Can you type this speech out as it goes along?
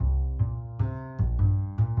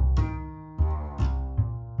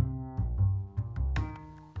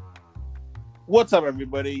What's up,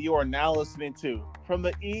 everybody? You are now listening to From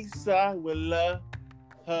the East Side with Love.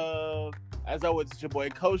 As always, it's your boy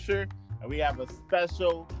Kosher, and we have a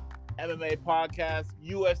special MMA podcast,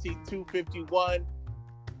 UFC 251.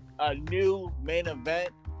 A new main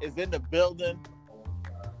event is in the building.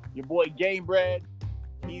 Your boy Game Bread,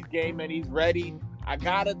 he's game and he's ready. I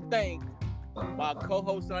gotta thank my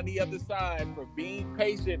co-host on the other side for being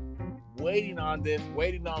patient, waiting on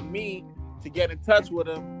me to get in touch with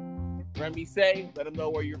him. Remy, let him know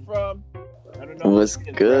where you're from. Let him know what's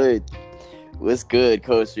good. What's good,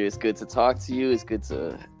 Kosher? It's good to talk to you. It's good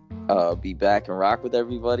to be back and rock with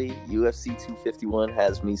everybody. UFC 251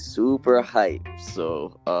 has me super hyped,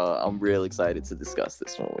 so I'm real excited to discuss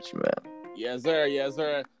this one with you, man. Yes,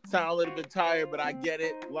 sir. Sound a little bit tired, but I get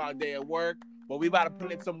it. Long day at work, but we about to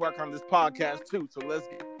put in some work on this podcast too. So let's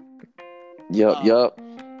get. Yup.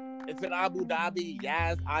 It's in Abu Dhabi,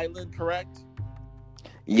 Yas Island, correct?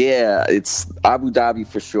 Yeah, it's Abu Dhabi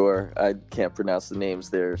for sure. I can't pronounce the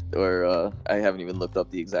names there, or I haven't even looked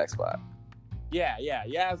up the exact spot. Yeah,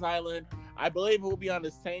 Yas Island. I believe it will be on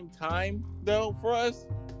the same time, though, for us.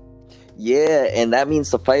 Yeah, and that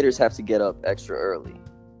means the fighters have to get up extra early,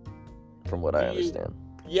 from what I understand.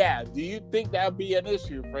 Yeah, do you think that would be an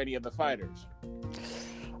issue for any of the fighters?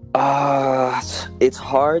 It's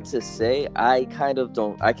hard to say. I can't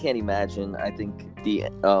imagine. I think the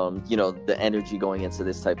the energy going into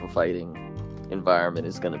this type of fighting environment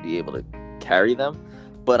is going to be able to carry them.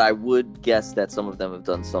 But I would guess that some of them have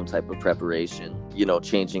done some type of preparation,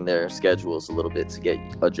 changing their schedules a little bit to get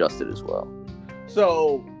adjusted as well.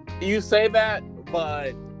 So you say that,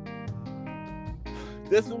 but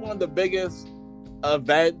this is one of the biggest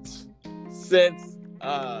events since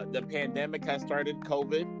the pandemic has started,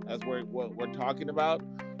 COVID, as what we're talking about.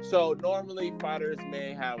 So normally fighters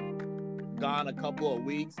may have gone a couple of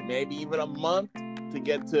weeks, maybe even a month to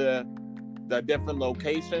get to the different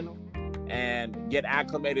location and get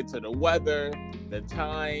acclimated to the weather, the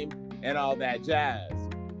time, and all that jazz.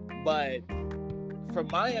 But from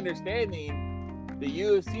my understanding, the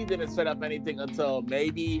UFC didn't set up anything until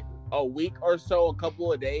maybe a week or so, a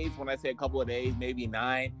couple of days. When I say a couple of days, maybe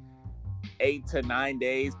 8 to 9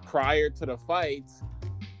 days prior to the fights.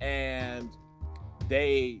 And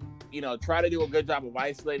they, try to do a good job of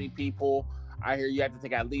isolating people. I hear you have to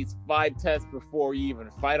take at least 5 tests before you even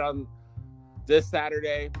fight on this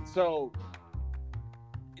Saturday. So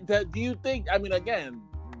do you think,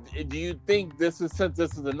 do you think since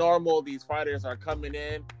this is the normal, these fighters are coming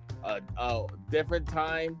in a different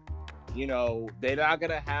time? They're not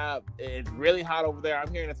going to have, it's really hot over there.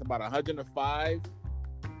 I'm hearing it's about 105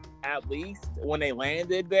 at least when they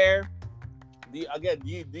landed there. Do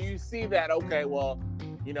you see that? Okay, well,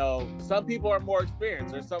 some people are more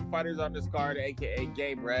experienced. There's some fighters on this card, aka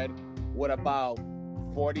Game Bread, with about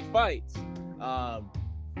 40 fights.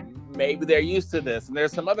 Maybe they're used to this. And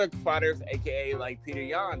there's some other fighters, aka like Peter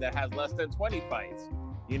Yan, that has less than 20 fights.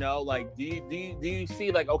 Do you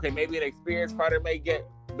see okay, maybe an experienced fighter may get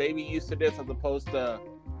maybe used to this as opposed to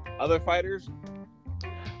other fighters?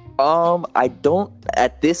 I don't,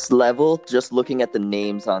 at this level, just looking at the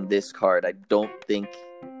names on this card, I don't think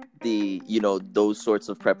those sorts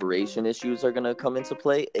of preparation issues are going to come into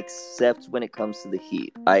play, except when it comes to the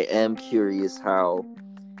heat. I am curious how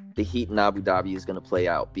the heat in Abu Dhabi is going to play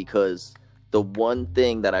out, because the one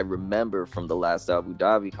thing that I remember from the last Abu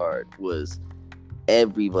Dhabi card was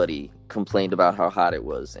everybody complained about how hot it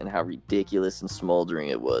was and how ridiculous and smoldering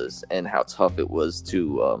it was and how tough it was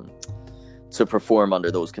to perform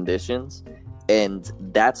under those conditions. And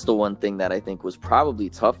that's the one thing that I think was probably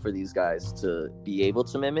tough for these guys to be able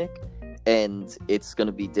to mimic. And it's going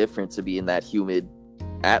to be different to be in that humid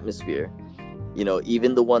atmosphere.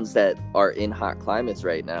 Even the ones that are in hot climates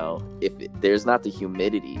right now, if there's not the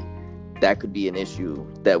humidity, that could be an issue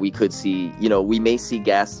that we could see. We may see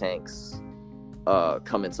gas tanks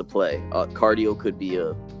come into play. Cardio could be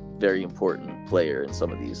a very important player in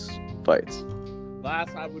some of these fights.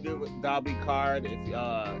 Last Abu Dhabi card, if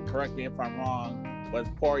correct me if I'm wrong, was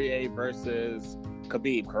Poirier versus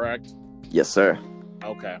Khabib, correct? Yes, sir.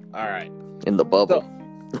 Okay, all right. In the bubble.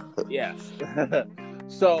 So, yes.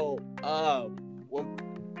 So,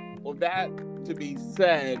 with that to be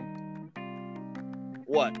said,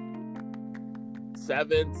 what?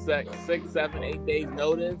 6, 7, 8 days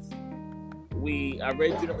notice? We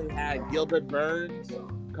originally had Gilbert Burns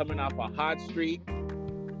coming off a hot streak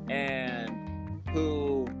and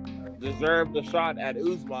who deserved a shot at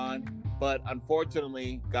Usman, but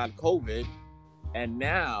unfortunately got COVID. And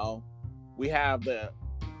now we have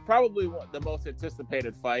probably the most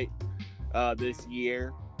anticipated fight this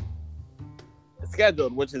year.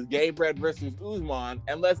 scheduled, which is Gamebred versus Usman,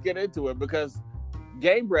 and let's get into it because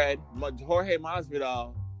Gamebred, Jorge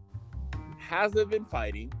Masvidal, hasn't been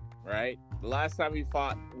fighting. Right, the last time he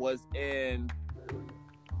fought was in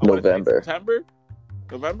November.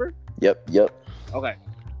 November. Yep. Okay.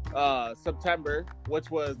 September,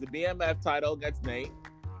 which was the BMF title against Nate.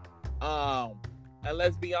 And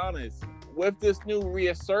let's be honest, with this new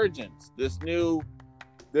resurgence, this new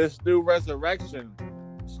resurrection,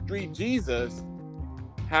 Street Jesus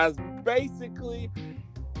has basically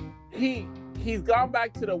he's gone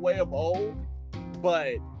back to the way of old,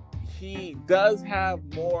 but he does have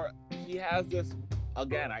more. He has this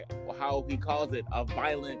again, how he calls it, a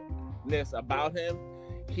violentness about him.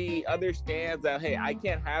 He understands that, hey, I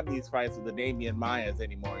can't have these fights with the Damian Mayas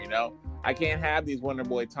anymore, you know? I can't have these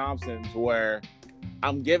Wonderboy Thompsons where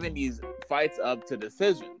I'm giving these fights up to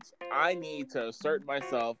decisions. I need to assert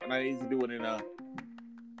myself, and I need to do it in a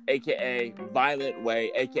AKA violent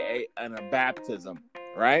way, AKA in a baptism,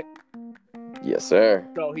 right? Yes, sir.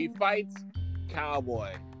 So he fights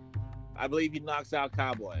Cowboy. I believe he knocks out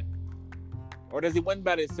Cowboy. Or does he win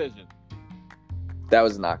by decision? That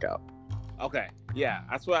was a knockout. Okay, yeah,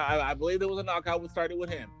 that's what I believe there was a knockout. We started with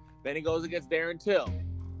him. Then he goes against Darren Till,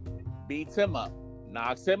 beats him up,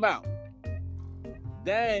 knocks him out.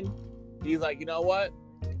 Then he's like, you know what?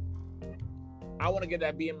 I want to get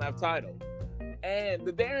that BMF title. And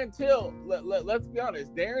the Darren Till, let's be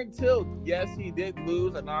honest, Darren Till, yes, he did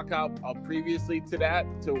lose a knockout previously to that,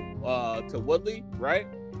 to Woodley, right?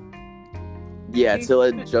 Yeah, Till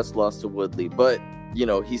had just lost to Woodley, but, you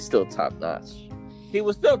know, he's still top-notch. He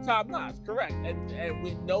was still top-notch, correct.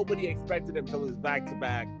 And nobody expected him to lose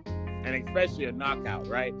back-to-back, and especially a knockout,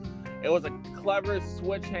 right? It was a clever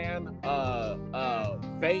switch hand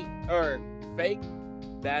fake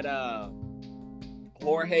that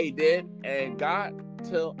Jorge did and got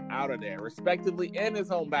Till out of there, respectively, in his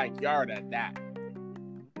own backyard at that.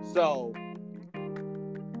 So,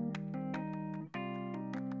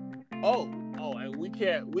 and we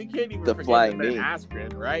can't even forget Ben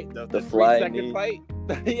Askren, right? The 3-second fight.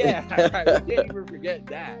 Yeah, right. We can't even forget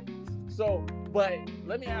that. So, but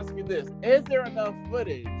let me ask you this: is there enough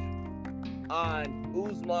footage on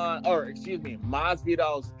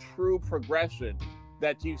Masvidal's true progression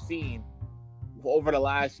that you've seen over the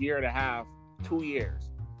last year and a half, 2 years?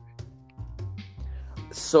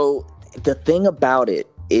 So the thing about it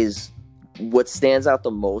is, what stands out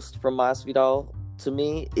the most from Masvidal to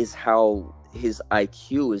me is how his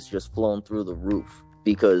IQ is just flown through the roof.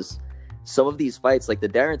 Because some of these fights, like the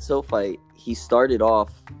Darren Till fight, he started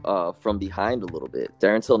off from behind a little bit.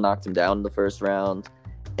 Darren Till knocked him down in the first round,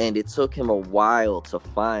 and it took him a while to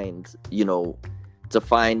find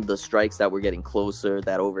the strikes that were getting closer,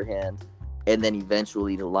 that overhand, and then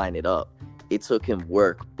eventually to line it up. It took him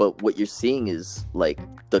work, but what you're seeing is like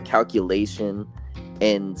the calculation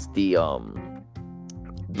and the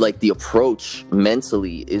approach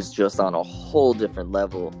mentally is just on a whole different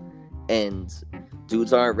level, and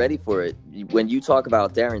dudes aren't ready for it. When you talk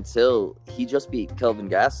about Darren Till, he just beat Kelvin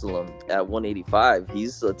Gastelum at 185.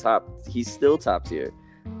 He's still top tier.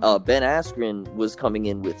 Ben Askren was coming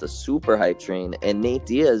in with a super hype train, and Nate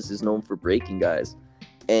Diaz is known for breaking guys.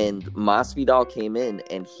 And Masvidal came in,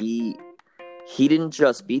 and he didn't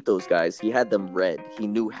just beat those guys. He had them read. He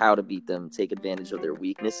knew how to beat them, take advantage of their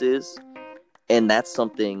weaknesses. And that's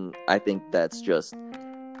something I think that's just,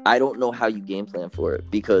 I don't know how you game plan for it,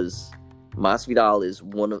 because Masvidal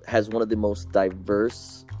has one of the most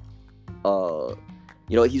diverse,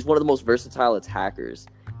 he's one of the most versatile attackers.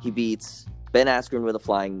 He beats Ben Askren with a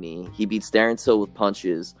flying knee. He beats Darren Till with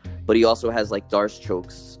punches, but he also has like Darce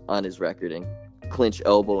chokes on his record and clinch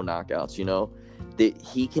elbow knockouts,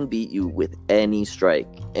 he can beat you with any strike.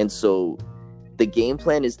 And so the game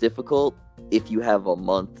plan is difficult if you have a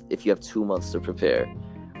month, if you have 2 months to prepare.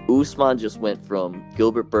 Usman just went from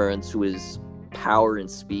Gilbert Burns, who is power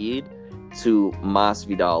and speed, to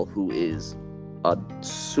Masvidal, who is a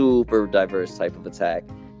super diverse type of attack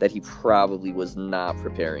that he probably was not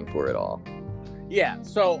preparing for at all. Yeah,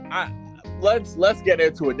 so let's get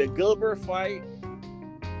into it. The Gilbert fight,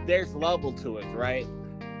 there's level to it, right?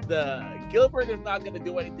 The Gilbert is not going to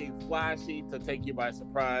do anything flashy to take you by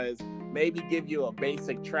surprise. Maybe give you a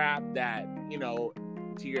basic trap that,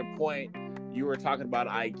 to your point, you were talking about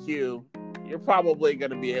IQ. You're probably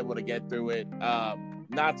going to be able to get through it.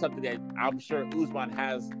 Not something that I'm sure Usman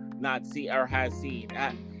has not seen or has seen.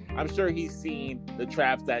 I'm sure he's seen the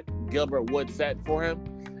traps that Gilbert would set for him.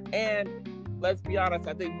 And let's be honest,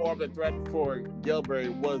 I think more of the threat for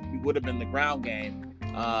Gilbert would have been the ground game,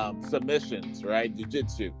 submissions, right?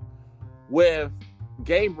 Jiu-jitsu. With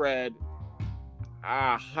Gamebred,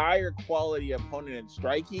 a higher quality opponent in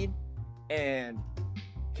striking and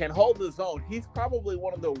can hold his own. He's probably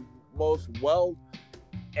one of the most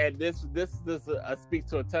and this speaks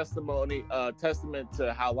to a testament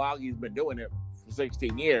to how long he's been doing it for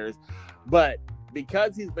 16 years. But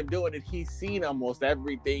because he's been doing it, he's seen almost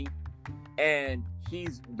everything, and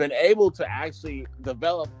he's been able to actually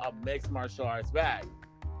develop a mixed martial arts bag.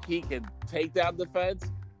 He can take down defense,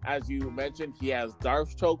 as you mentioned. He has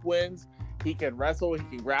Darce choke wins. He can wrestle. He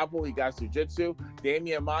can grapple. He got jiu-jitsu.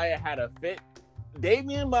 Damian Maia had a fit.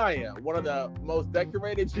 Damian Maia, one of the most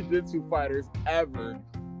decorated jiu-jitsu fighters ever,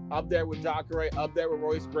 up there with Jacare, up there with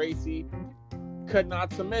Royce Gracie, could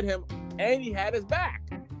not submit him, and he had his back.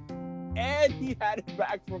 And he had his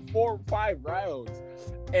back for 4 or 5 rounds.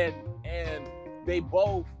 And they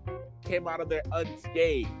both came out of there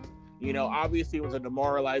unscathed. You know, obviously it was a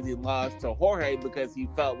demoralizing loss to Jorge because he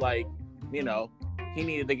felt like, you know, he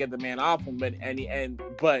needed to get the man off him,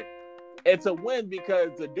 but it's a win because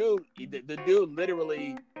the dude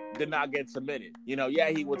literally did not get submitted. You know, yeah,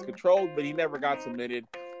 he was controlled, but he never got submitted.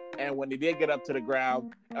 And when he did get up to the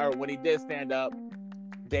ground, or when he did stand up,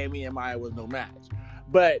 Damian Maia was no match.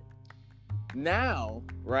 But now,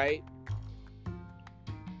 right,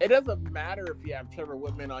 it doesn't matter if you have Trevor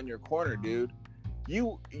Whitman on your corner, dude.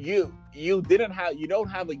 You don't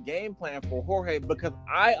have a game plan for Jorge because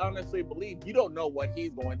I honestly believe you don't know what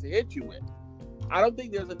he's going to hit you with. I don't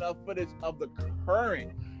think there's enough footage of the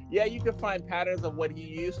current. Yeah, you can find patterns of what he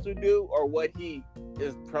used to do or what he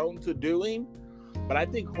is prone to doing, but I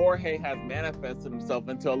think Jorge has manifested himself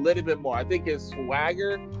into a little bit more. I think his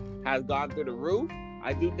swagger has gone through the roof.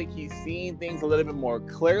 I do think he's seeing things a little bit more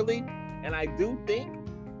clearly, and I do think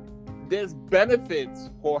this benefits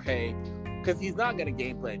Jorge because he's not going to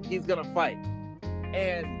game plan. He's going to fight,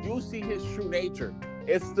 and you see his true nature.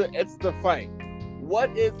 It's the fight.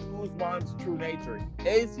 What is Usman's true nature?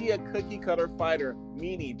 Is he a cookie cutter fighter?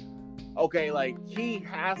 Meaning, okay, like he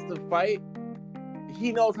has to fight.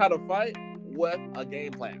 He knows how to fight with a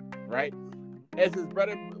game plan, right? Is his bread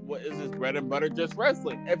and butter just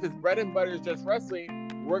wrestling? If his bread and butter is just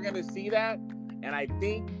wrestling, we're gonna see that. And I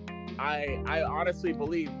think I honestly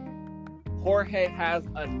believe Jorge has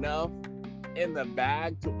enough in the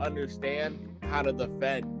bag to understand how to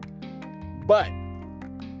defend. But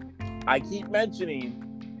I keep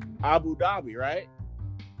mentioning Abu Dhabi, right?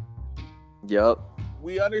 Yep.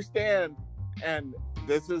 We understand, and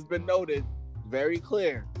this has been noted very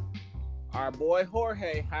clear. Our boy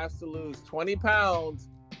Jorge has to lose 20 pounds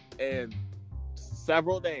in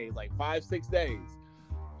several days, like 5-6 days,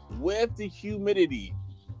 with the humidity.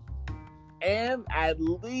 And at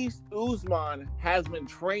least Usman has been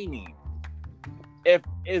training.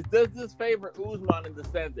 Does this favor Usman in the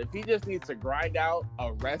sense if he just needs to grind out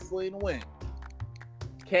a wrestling win,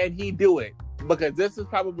 can he do it? Because this is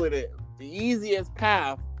probably the easiest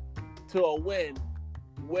path to a win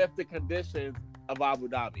with the conditions of Abu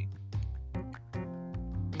Dhabi.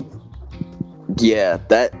 Yeah,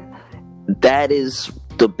 that is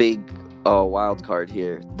the big wild card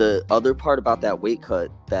here. The other part about that weight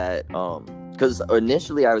cut that because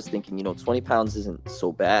initially I was thinking, 20 pounds isn't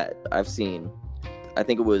so bad. I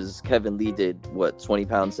think it was Kevin Lee did 20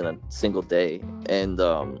 pounds in a single day, and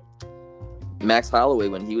Max Holloway,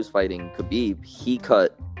 when he was fighting Khabib,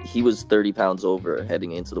 he was 30 pounds over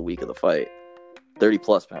heading into the week of the fight, 30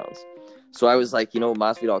 plus pounds. So I was like,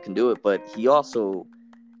 Masvidal can do it, but he also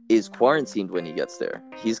is quarantined when he gets there.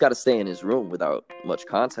 He's got to stay in his room without much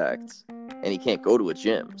contact, and he can't go to a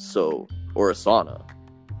gym or a sauna.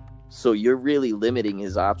 So you're really limiting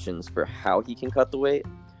his options for how he can cut the weight.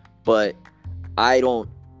 But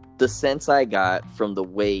the sense I got from the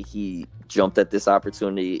way he jumped at this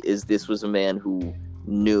opportunity is this was a man who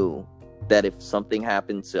knew that if something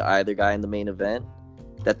happened to either guy in the main event,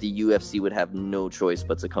 that the UFC would have no choice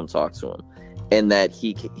but to come talk to him, and that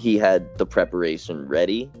he had the preparation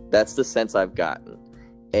ready. That's the sense I've gotten.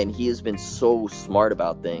 And he has been so smart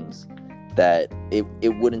about things that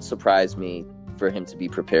it wouldn't surprise me for him to be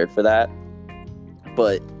prepared for that.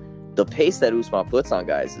 But the pace that Usman puts on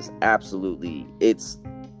guys is it's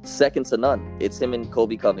second to none. It's him and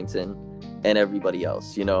Colby Covington and everybody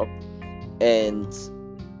else, And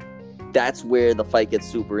that's where the fight gets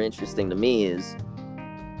super interesting to me is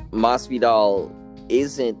Masvidal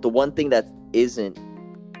isn't, the one thing that isn't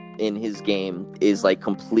in his game is like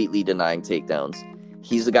completely denying takedowns.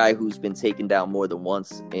 He's a guy who's been taken down more than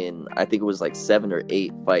once in, I think it was like 7 or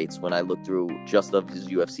 8 fights when I looked through just of his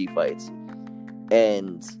UFC fights.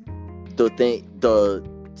 And the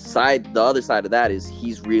other side of that is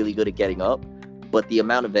he's really good at getting up, but the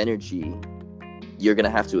amount of energy you're going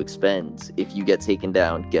to have to expend if you get taken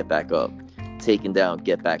down, get back up. taken down,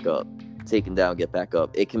 get back up, taken down, get back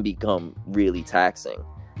up. It can become really taxing.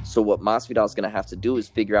 So what Masvidal is going to have to do is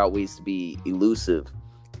figure out ways to be elusive.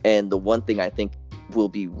 And the one thing I think will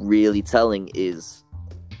be really telling is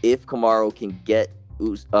if Kamaru can get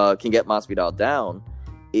Masvidal down,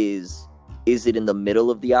 is it in the middle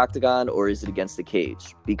of the octagon or is it against the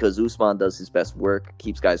cage? Because Usman does his best work,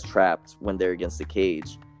 keeps guys trapped when they're against the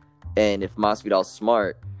cage. And if Masvidal's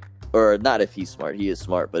smart, or not if he's smart, he is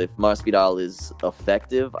smart, but if Masvidal is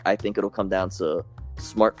effective, I think it'll come down to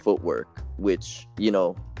smart footwork, which,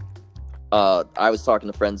 I was talking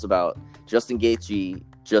to friends about. Justin Gaethje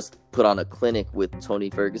just put on a clinic with Tony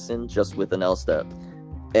Ferguson, just with an L-step.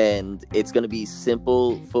 And it's going to be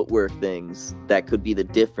simple footwork things that could be the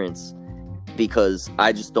difference, because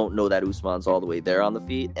I just don't know that Usman's all the way there on the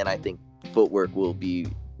feet. And I think footwork will be,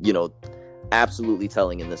 absolutely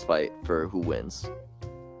telling in this fight for who wins.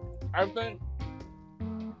 I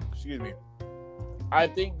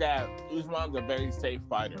think that Usman's a very safe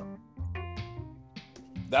fighter.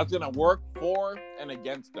 That's going to work for and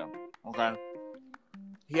against him, okay?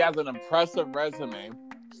 He has an impressive resume,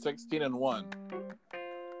 16-1.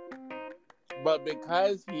 But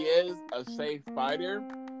because he is a safe fighter,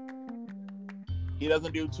 he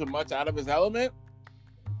doesn't do too much out of his element.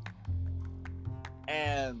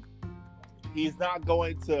 And he's not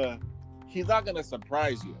going to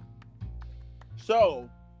surprise you. So,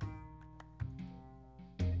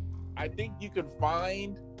 I think you can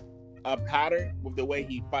find a pattern with the way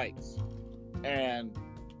he fights. And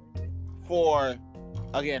for,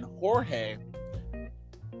 again, Jorge,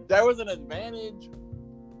 there was an advantage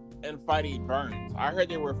in fighting Burns. I heard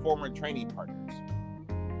they were former training partners.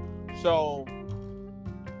 So,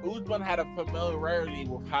 Usman had a familiarity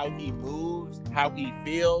with how he moves, how he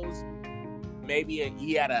feels. Maybe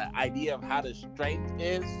he had an idea of how the strength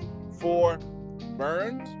is for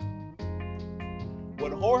Burns.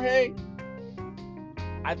 With Jorge,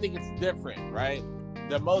 I think it's different, right?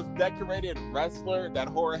 The most decorated wrestler that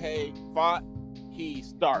Jorge fought, he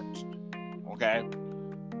starched, okay?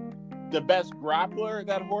 The best grappler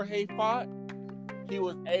that Jorge fought, he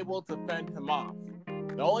was able to fend him off.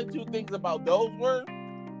 The only two things about those were,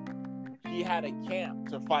 he had a camp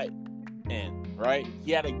to fight in, right?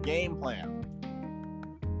 He had a game plan.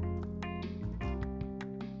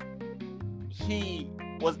 He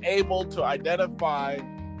was able to identify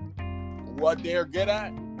what they're good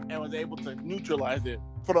at and was able to neutralize it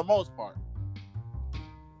for the most part.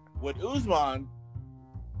 With Usman,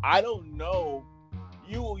 I don't know.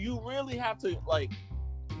 You really have to,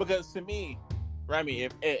 because to me, Remy,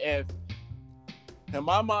 if in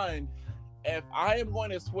my mind, if I am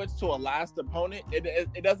going to switch to a last opponent,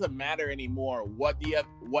 it doesn't matter anymore what the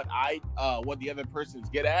other person's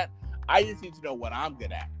good at. I just need to know what I'm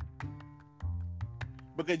good at.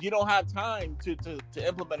 Because you don't have time to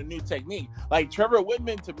implement a new technique. Like Trevor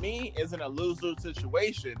Whitman, to me, is in a lose-lose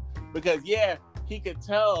situation. Because, yeah, he could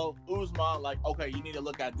tell Usman, okay, you need to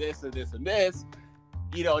look at this and this and this.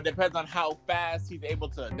 It depends on how fast he's able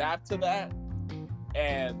to adapt to that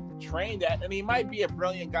and train that. And he might be a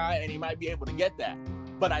brilliant guy and he might be able to get that.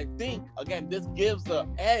 But I think, again, this gives the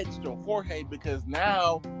edge to Jorge because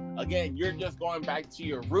now, again, you're just going back to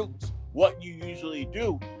your roots, what you usually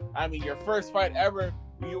do. I mean, your first fight ever,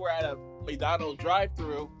 you were at a McDonald's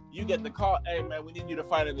drive-thru, you get the call, hey, man, we need you to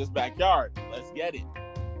fight in this backyard. Let's get it.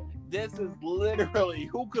 This is literally,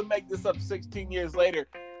 who could make this up 16 years later?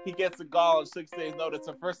 He gets a call on 6 days' notice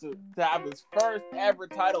to have his first ever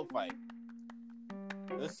title fight.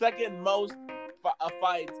 The second most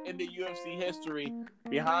fights in the UFC history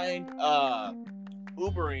behind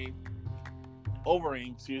Overeem,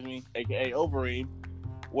 aka Overeem,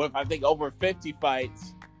 with I think over 50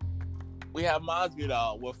 fights. We have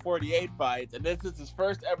Masvidal with 48 fights, and this is his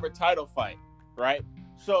first ever title fight, right?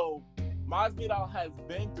 So Masvidal has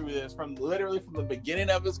been through this from the beginning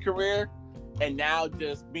of his career, and now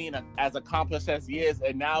just being as accomplished as he is,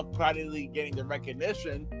 and now finally getting the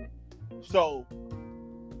recognition. So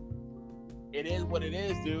it is what it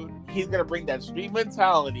is, dude. He's gonna bring that street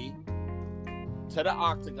mentality to the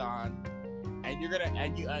octagon, and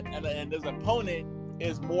and his opponent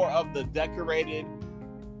is more of the decorated.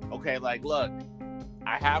 Okay, look,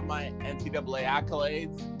 I have my NCAA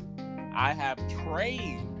accolades. I have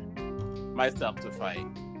trained myself to fight.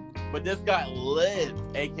 But this guy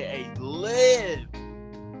lived to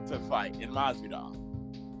fight in Masvidal.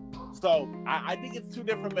 So I think it's two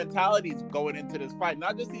different mentalities going into this fight.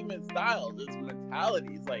 Not just even styles, it's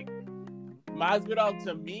mentalities. Masvidal,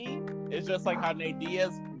 to me, is just like how Nate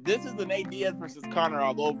Diaz. This is the Nate Diaz versus Conor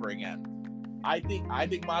all over again. I think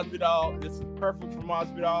Masvidal, this is perfect for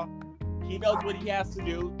Masvidal. He knows what he has to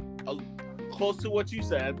do. close to what you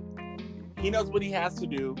said. He knows what he has to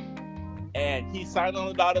do, and he signed on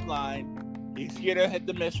the dotted line. He's here to hit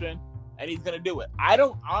the mission, and he's gonna do it. I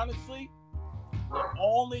don't honestly. The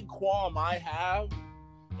only qualm I have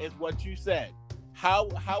is what you said. How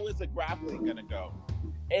is the grappling gonna go?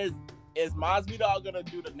 Is Masvidal gonna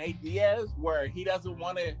do the Nate Diaz where he doesn't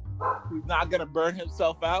want to? He's not gonna burn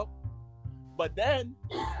himself out, but then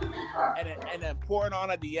and then pour it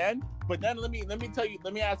on at the end. But then let me tell you.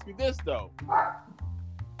 Let me ask you this though.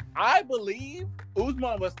 I believe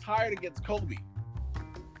Usman was tired against Kobe.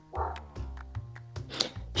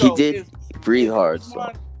 He did breathe hard.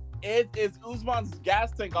 Usman, is Usman's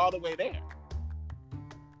gas tank all the way there?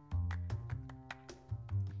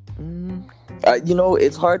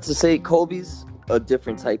 It's hard to say. Kobe's a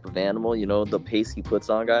different type of animal. The pace he puts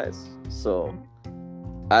on guys. So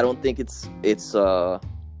I don't think it's not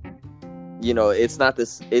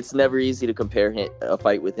this. It's never easy to compare a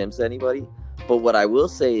fight with him to anybody. But what I will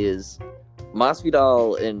say is,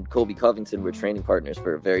 Masvidal and Colby Covington were training partners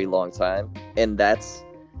for a very long time, and that's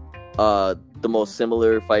the most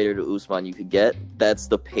similar fighter to Usman you could get. That's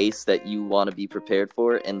the pace that you want to be prepared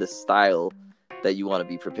for, and the style that you want to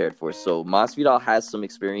be prepared for. So Masvidal has some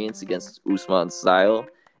experience against Usman's style,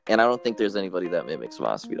 and I don't think there's anybody that mimics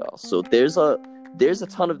Masvidal. So there's a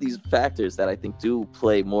ton of these factors that I think do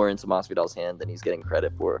play more into Masvidal's hand than he's getting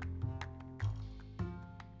credit for.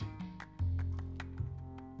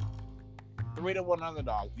 3-1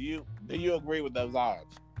 underdog. Do you agree with those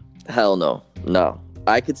odds? Hell no.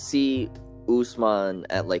 I could see Usman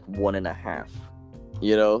at like 1.5.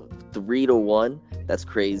 3-1. That's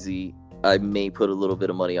crazy. I may put a little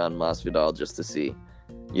bit of money on Masvidal just to see.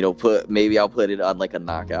 Maybe I'll put it on like a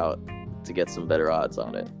knockout to get some better odds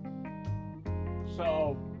on it.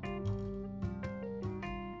 So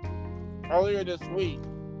earlier this week,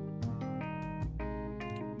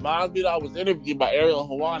 Masvidal was interviewed by Ariel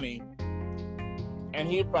Helwani, and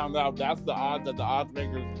he found out that's the odds that the odds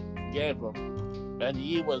makers gave him, and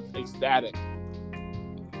he was ecstatic.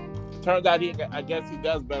 Turns out I guess he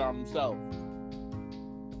does bet on himself.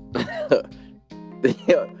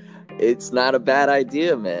 It's not a bad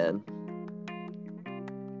idea, man.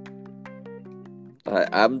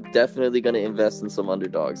 I'm definitely going to invest in some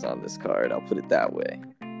underdogs on this card. I'll put it that way.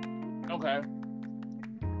 Okay.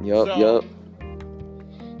 Yup.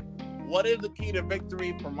 What is the key to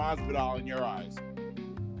victory for Masvidal in your eyes?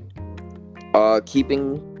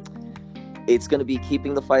 It's going to be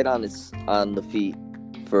keeping the fight on the feet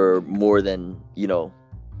for more than,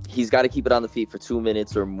 he's got to keep it on the feet for 2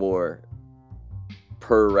 minutes or more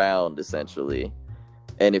per round, essentially.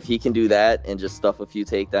 And if he can do that and just stuff a few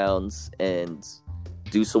takedowns and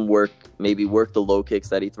do some work, maybe work the low kicks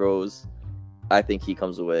that he throws, I think he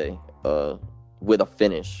comes away with a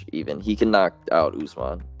finish even. He can knock out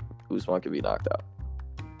Usman. Usman can be knocked out.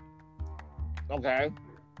 Okay.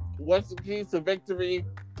 What's the keys to victory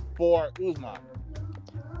for Usman?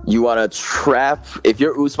 You want to trap... If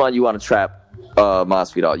you're Usman, you want to trap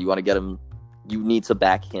Masvidal. You want to get him... You need to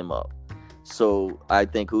back him up. So I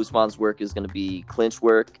think Usman's work is going to be clinch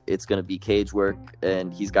work. It's going to be cage work.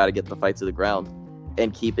 And he's got to get the fight to the ground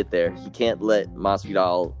and keep it there. He can't let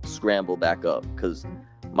Masvidal scramble back up because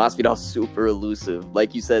Masvidal's super elusive.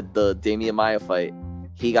 Like you said, the Damian Maia fight,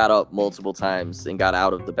 he got up multiple times and got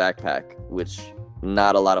out of the backpack, which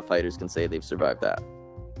not a lot of fighters can say they've survived that.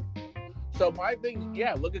 So my thing,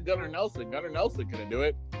 look at Gunnar Nelson. Gunnar Nelson couldn't do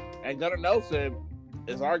it. And Gunnar Nelson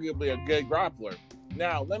is arguably a good grappler.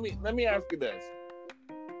 Now, let me ask you this.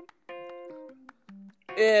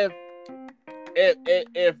 If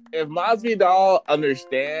Masvidal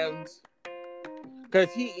understands, because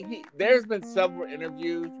he there's been several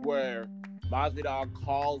interviews where Masvidal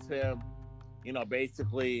calls him,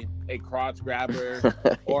 basically a crotch grabber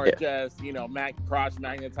or just, crotch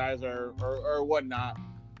magnetizer or whatnot.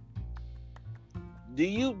 Do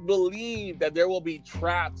you believe that there will be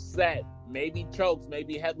traps set, maybe chokes,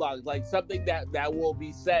 maybe headlocks, like something that will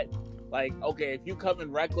be set? Like, okay, if you come in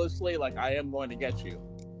recklessly, like I am going to get you.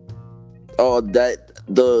 Oh,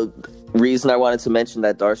 the reason I wanted to mention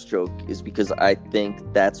that Darce choke is because I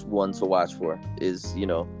think that's one to watch for. Is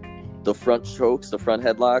the front chokes, the front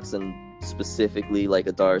headlocks, and specifically like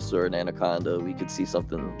a Darce or an Anaconda, we could see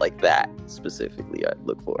something like that specifically. I'd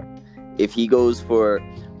look for. If he goes for,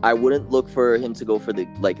 I wouldn't look for him to go for a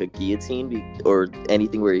guillotine or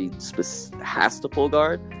anything where he has to pull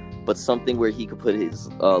guard, but something where he could put his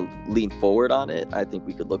lean forward on it. I think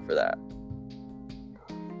we could look for that.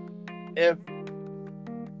 If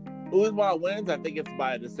Usman wins, I think it's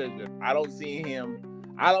by a decision. I don't see him.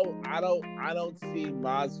 I don't see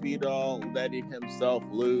Masvidal letting himself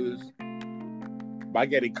lose by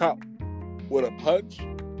getting caught. with a punch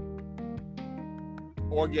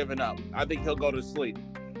or giving up. I think he'll go to sleep.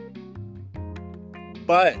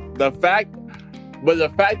 But the fact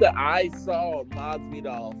that I saw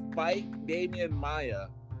Masvidal fight Damian Maia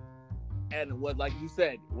and was, like you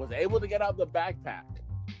said, was able to get out the backpack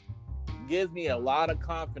gives me a lot of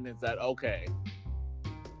confidence that, okay,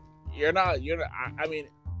 I mean,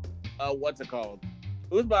 what's it called?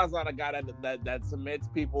 Usman's not a guy that submits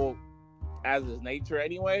people as his nature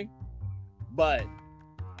anyway, but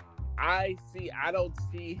I don't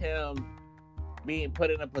see him being put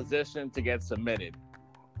in a position to get submitted.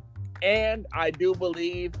 And I do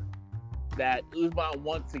believe that Usman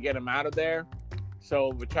wants to get him out of there, so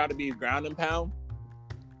we try to be ground and pound.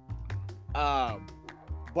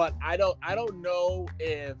 But I don't know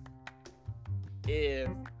if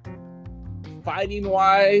fighting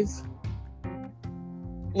wise,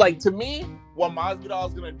 like, to me, what Masvidal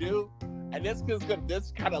is gonna do, and this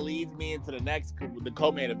kind of leads me into the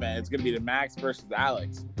co-main event. It's gonna be the Max versus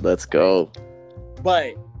Alex. Let's go.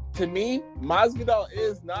 But to me, Masvidal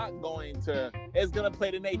is gonna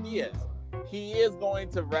play to Nate Diaz. He is going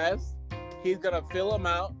to rest. He's gonna fill him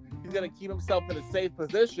out. He's gonna keep himself in a safe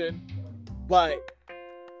position. But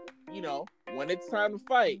when it's time to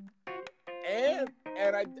fight, and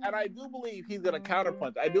I do believe he's gonna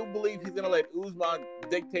counterpunch. I do believe he's gonna let Usman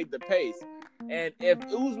dictate the pace. And if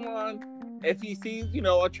he sees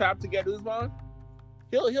a trap to get Usman,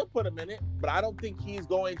 he'll put him in it. But I don't think he's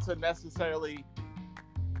going to necessarily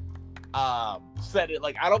set it.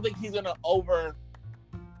 Like, I don't think he's gonna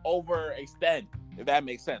overextend, if that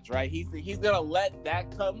makes sense, right? He's gonna let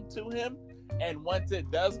that come to him, and once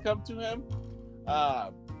it does come to him,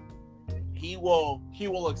 he will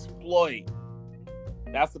exploit.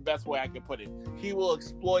 That's the best way I can put it. He will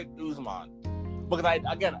exploit Usman, because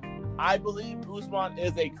I believe Usman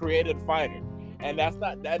is a creative fighter, and that's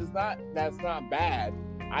not bad.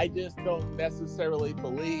 I just don't necessarily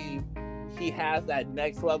believe he has that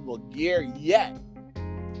next level of gear yet.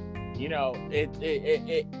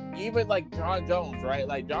 It even like John Jones, right?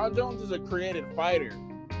 Like, John Jones is a creative fighter,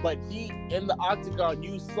 but he, in the octagon,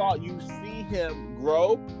 you see him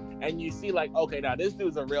grow, and you see, like, okay, now this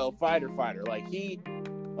dude's a real fighter. Like, he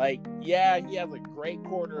has a great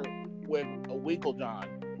corner with a Winkeljohn,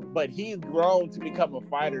 but he's grown to become a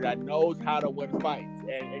fighter that knows how to win fights,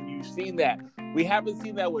 and you've seen that. We haven't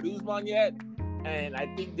seen that with Usman yet, and I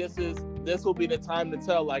think this will be the time to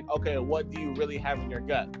tell, like, okay, what do you really have in your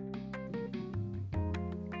gut?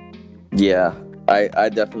 Yeah, I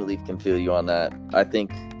definitely can feel you on that. I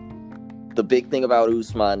think the big thing about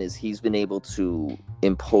Usman is he's been able to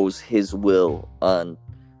impose his will on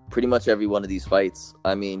pretty much every one of these fights.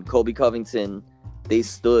 I mean, Colby Covington, they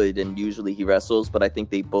stood, and usually he wrestles, but I think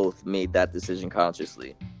they both made that decision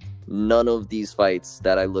consciously. None of these fights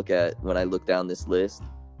that I look at when I look down this list,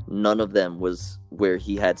 none of them was where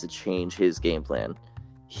he had to change his game plan.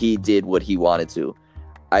 He did what he wanted to.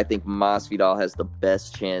 I think Masvidal has the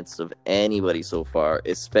best chance of anybody so far,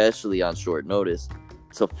 especially on short notice,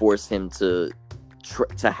 to force him to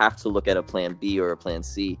have to look at a plan B or a plan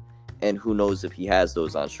C, and who knows if he has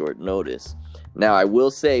those on short notice. Now, I will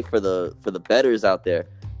say, for the bettors out there,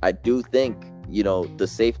 I do think, the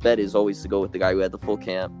safe bet is always to go with the guy who had the full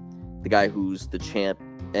camp, the guy who's the champ,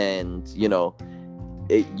 and you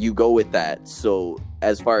go with that. So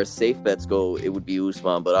as far as safe bets go, it would be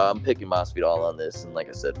Usman, but I'm picking Masvidal on this, and like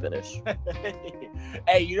I said, finish.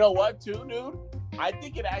 Hey, you know what, too, dude? I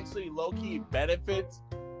think it actually low-key benefits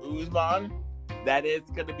Usman that it's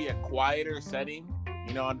going to be a quieter setting.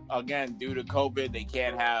 Again, due to COVID, they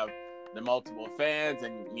can't have the multiple fans,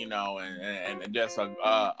 and and just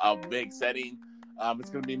a big setting. It's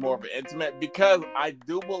going to be more of an intimate, because I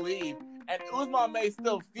do believe, and Usman may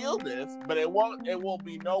still feel this, but it will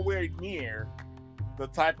be nowhere near the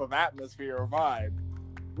type of atmosphere or vibe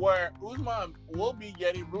where Usman will be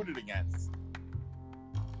getting rooted against.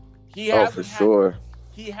 He hasn't had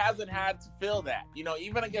to feel that.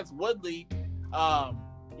 Even against Woodley, a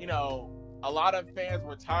lot of fans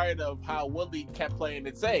were tired of how Woodley kept playing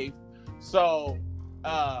it safe. So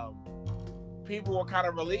people were kind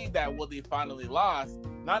of relieved that Woodley finally lost.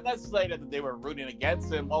 Not necessarily that they were rooting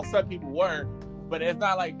against him. Well, some people were, but it's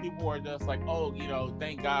not like people were just like, oh,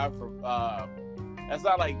 thank God for. It's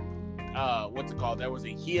not like there was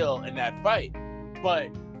a heel in that fight. But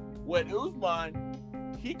with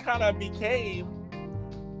Usman, he kind of became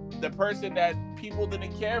the person that people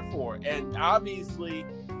didn't care for. And obviously,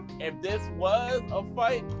 if this was a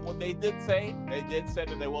fight, what they did say that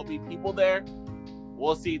there will be people there.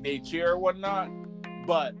 We'll see if they cheer or whatnot.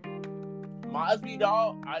 But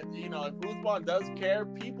Masvidal, if Usman does care,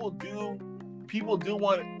 people do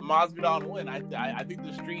want Masvidal to win. I think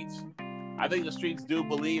the streets do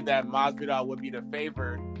believe that Masvidal would be the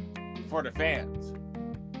favorite for the fans.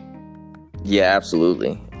 Yeah,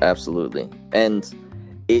 absolutely. And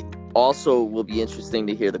it also will be interesting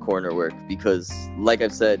to hear the corner work because, like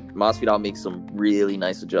I've said, Masvidal makes some really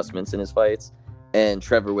nice adjustments in his fights. And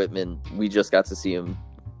Trevor Whitman, we just got to see him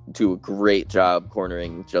do a great job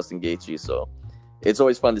cornering Justin Gaethje. So it's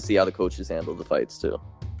always fun to see how the coaches handle the fights, too.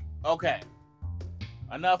 Okay.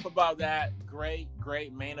 Enough about that. Great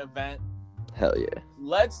main event. Hell yeah.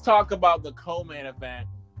 Let's talk about the co-main event.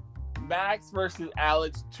 Max versus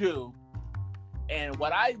Alex 2. And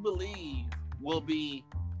what I believe will be,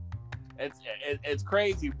 it's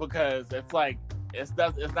crazy because it's like it's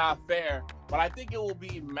not fair, but I think it will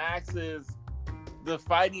be Max's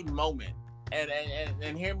defining moment.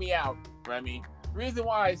 And hear me out, Remy. The reason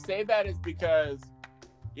why I say that is because,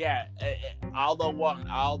 yeah, Aldo 1,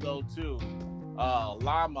 Aldo 2,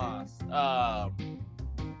 Lamas,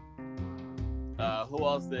 who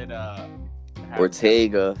else did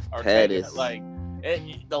Ortega, Pettis. Like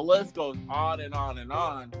the list goes on and on and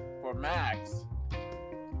on for Max.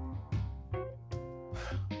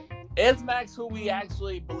 Is Max who we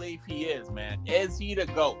actually believe he is, man? Is he the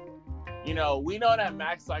GOAT? You know, we know that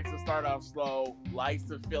Max likes to start off slow, likes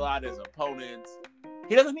to fill out his opponents.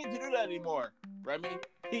 He doesn't need to do that anymore, Remy.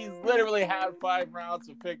 He's literally had 5 rounds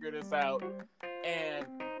to figure this out. And,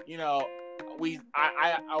 you know,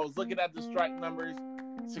 I was looking at the strike numbers.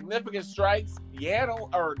 Significant strikes,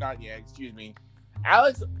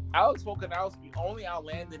 Alex Volkanovski only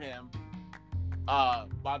outlanded him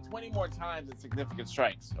about 20 more times in significant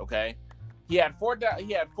strikes, okay? He had 4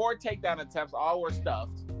 takedown attempts, all were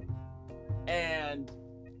stuffed. And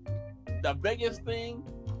the biggest thing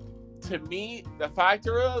to me, the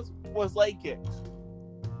factor was leg kicks.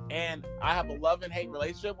 And I have a love and hate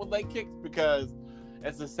relationship with leg kicks because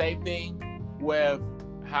it's the same thing with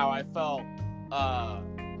how I felt how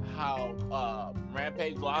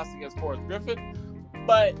Rampage lost against Forrest Griffin.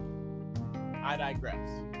 But I digress.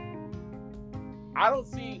 I don't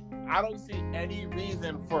see any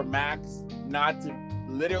reason for Max not to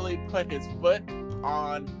literally put his foot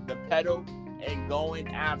on the pedal and going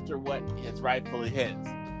after what is rightfully his.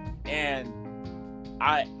 And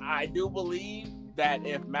I do believe that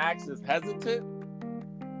if Max is hesitant,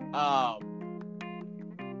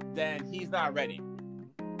 then he's not ready.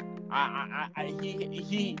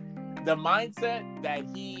 The mindset that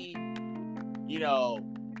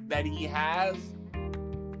he has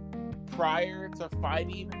prior to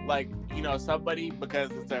fighting, like, you know, somebody,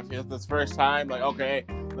 because it's his first time, like, okay,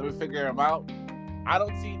 let me figure him out. I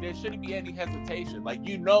don't see, there shouldn't be any hesitation. Like,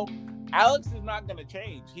 you know, Alex is not going to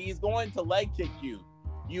change. He's going to leg kick you.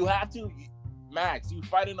 You have to, Max, you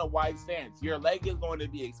fight in a wide stance. Your leg is going to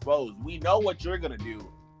be exposed. We know what you're going to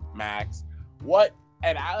do, Max.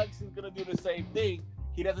 And Alex is going to do the same thing.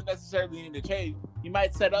 He doesn't necessarily need to change. He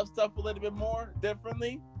might set up stuff a little bit more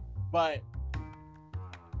differently, but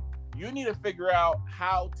you need to figure out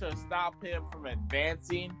how to stop him from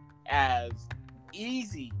advancing as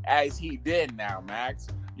easy as he did now, Max.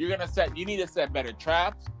 You need to set better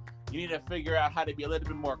traps. You need to figure out how to be a little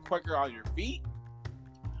bit more quicker on your feet.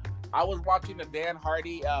 I was watching the Dan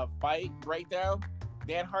Hardy fight breakdown.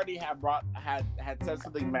 Dan Hardy had said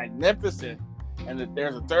something magnificent. And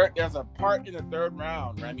there's a part in the third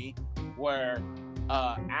round, Remy, where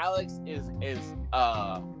Alex is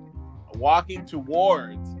walking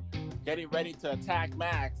towards getting ready to attack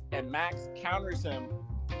Max, and Max counters him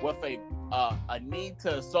with a knee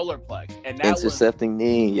to solar plex, and that intercepting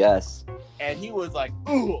knee, yes. And he was like,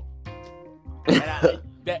 ooh. And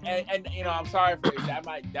you know, I'm sorry for that.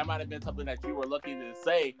 That might have been something that you were looking to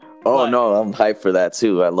say. Oh no, I'm hyped for that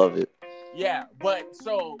too. I love it. Yeah, but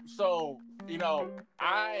so. You know,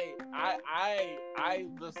 I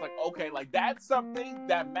just like, okay, like that's something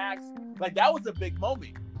that Max, like that was a big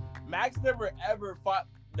moment. Max never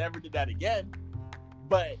did that again.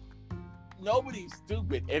 But nobody's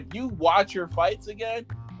stupid. If you watch your fights again,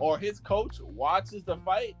 or his coach watches the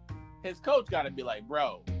fight, his coach got to be like,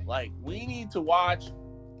 bro, like we need to watch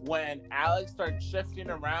when Alex starts shifting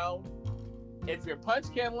around. If your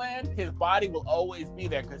punch can't land, his body will always be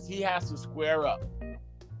there because he has to square up.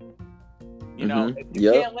 You know,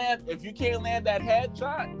 if you can't land that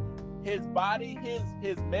headshot, his body,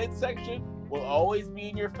 his midsection will always be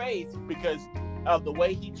in your face because of the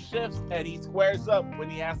way he shifts and he squares up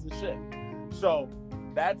when he has to shift. So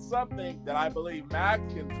that's something that I believe Max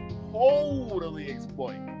can totally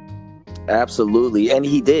exploit. Absolutely, and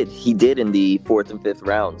he did in the 4th and 5th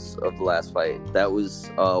rounds of the last fight. That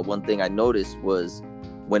was one thing I noticed was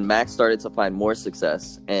when Max started to find more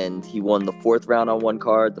success, and he won the 4th round on one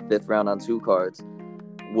card, the 5th round on 2 cards,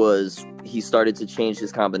 was he started to change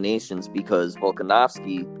his combinations, because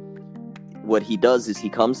Volkanovski, what he does is he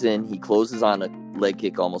comes in, he closes on a leg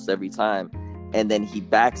kick almost every time, and then he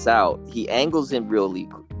backs out. He angles in really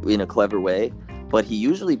in a clever way, but he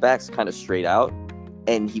usually backs kind of straight out,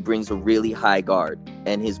 and he brings a really high guard,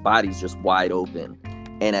 and his body's just wide open.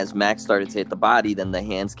 And as Max started to hit the body, then the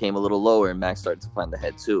hands came a little lower, and Max started to find the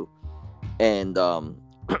head too. And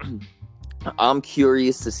I'm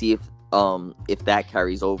curious to see if that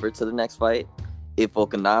carries over to the next fight, if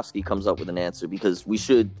Volkanovski comes up with an answer, because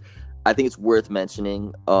I think it's worth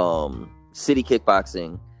mentioning, City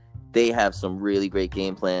Kickboxing, they have some really great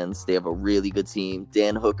game plans. They have a really good team.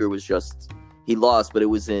 Dan Hooker he lost, but it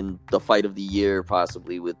was in the fight of the year,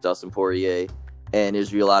 possibly, with Dustin Poirier, and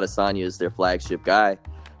Israel Adesanya is their flagship guy.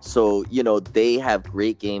 So, they have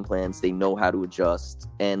great game plans. They know how to adjust,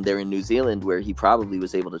 and they're in New Zealand, where he probably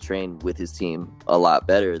was able to train with his team a lot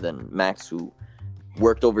better than Max, who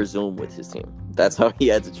worked over Zoom with his team. That's how he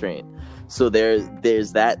had to train. So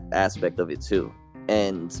there's that aspect of it too.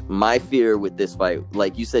 And my fear with this fight,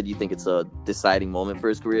 like you said, you think it's a deciding moment for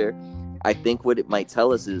his career. I think what it might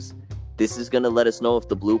tell us is this is going to let us know if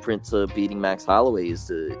the blueprint to beating Max Holloway is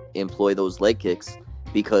to employ those leg kicks,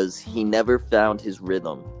 because he never found his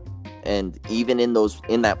rhythm. And even in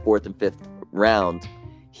that 4th and 5th round,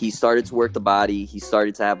 he started to work the body. He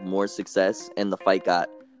started to have more success, and the fight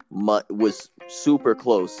was super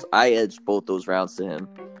close. I edged both those rounds to him.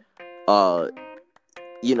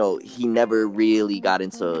 He never really got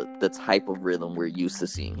into the type of rhythm we're used to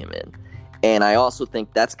seeing him in. And I also think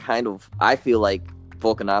I feel like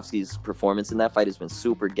Volkanovski's performance in that fight has been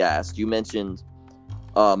super gassed. You mentioned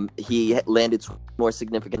he landed more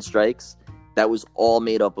significant strikes. That was all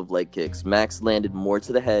made up of leg kicks. Max landed more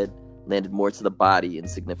to the head, landed more to the body in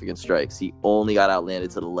significant strikes. He only got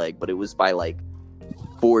outlanded to the leg, but it was by like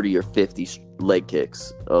 40 or 50 leg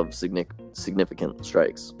kicks of significant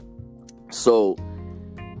strikes. So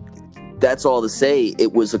that's all to say,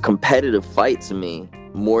 it was a competitive fight to me,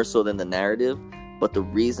 more so than the narrative. But the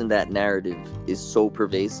reason that narrative is so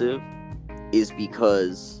pervasive is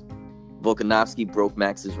because Volkanovski broke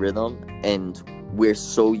Max's rhythm, and we're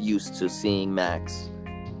so used to seeing Max,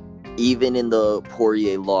 even in the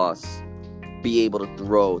Poirier loss, be able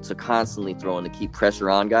to constantly throw and to keep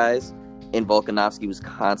pressure on guys. And Volkanovski was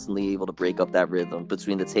constantly able to break up that rhythm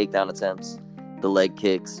between the takedown attempts, the leg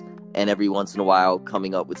kicks, and every once in a while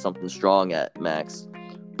coming up with something strong at Max.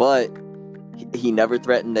 But he never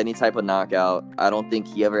threatened any type of knockout. I don't think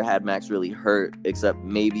he ever had Max really hurt, except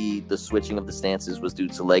maybe the switching of the stances was due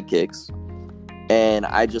to leg kicks. And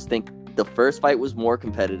I just think the first fight was more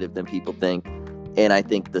competitive than people think. And I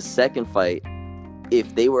think the second fight,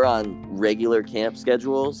 if they were on regular camp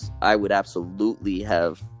schedules, I would absolutely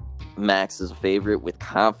have Max as a favorite with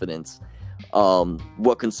confidence.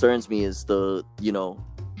 What concerns me is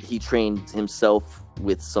he trained himself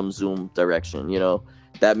with some Zoom direction,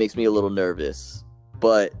 that makes me a little nervous.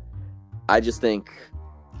 But I just think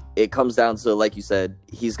it comes down to, like you said,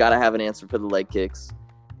 he's got to have an answer for the leg kicks.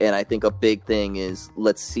 And I think a big thing is,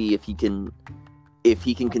 let's see if he can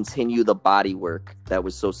continue the body work that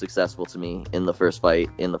was so successful to me in the first fight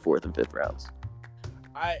in the 4th and 5th rounds.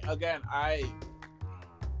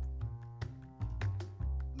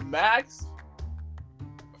 Max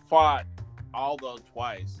fought Aldo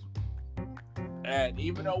twice. And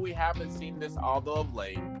even though we haven't seen this Aldo of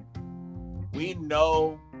late, we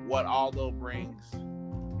know what Aldo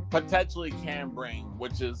potentially can bring,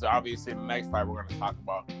 which is obviously the next fight we're going to talk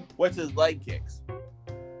about, which is leg kicks.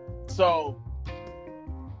 So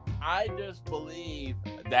I just believe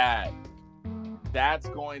that that's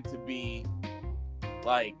going to be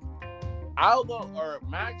like Aldo or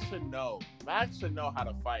Max should know. Max should know how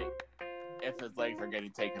to fight if his legs are getting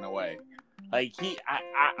taken away. Like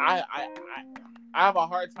I have a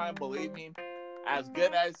hard time believing, as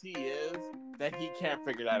good as he is, that he can't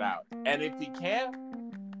figure that out. And if he can't,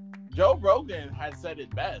 Joe Rogan has said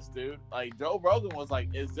it best, dude. Like, Joe Rogan was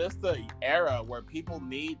like, is this the era where people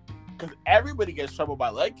need, because everybody gets troubled by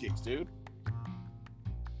leg kicks, dude.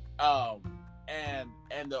 And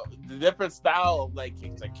the different style of leg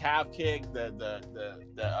kicks, the calf kick, the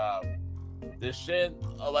shin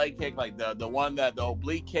leg kick, like the one that the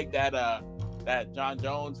oblique kick that John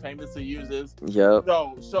Jones famously uses. Yep.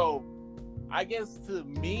 So I guess to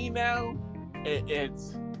me now,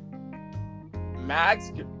 it's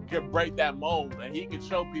Max could break that mold and he could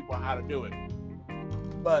show people how to do it.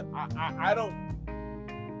 But I don't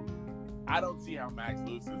see how Max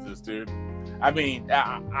loses this, dude. I mean,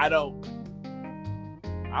 I'm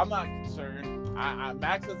not concerned.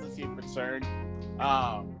 Max doesn't seem concerned.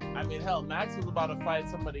 I mean, hell, Max was about to fight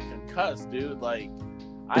somebody concussed, dude. Like,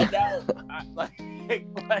 I doubt,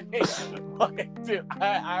 dude,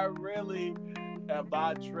 I really am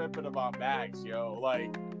not tripping about Max, yo.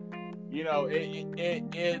 Like, you know,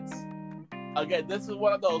 it's again, this is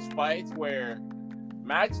one of those fights where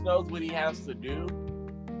Max knows what he has to do,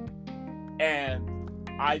 and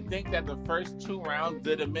I think that the first 2 rounds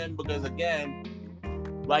did him in because, again,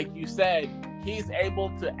 like you said, he's able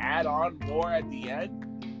to add on more at the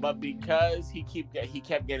end, but because he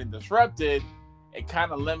kept getting disrupted, it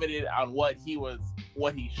kind of limited on what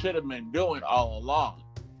he should have been doing all along.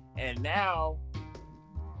 And now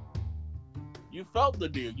you felt the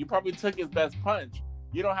dude. You probably took his best punch.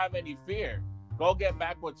 You don't have any fear. Go get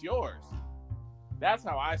back what's yours. That's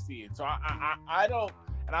how I see it. So I don't,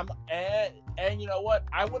 and you know what?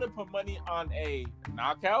 I wouldn't put money on a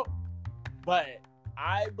knockout, but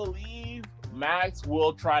I believe Max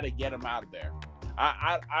will try to get him out of there.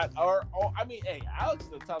 I mean, hey, Alex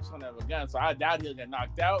is a tough son of a gun, so I doubt he'll get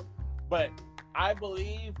knocked out. But I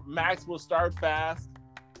believe Max will start fast.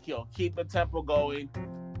 He'll keep the tempo going.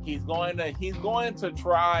 He's going to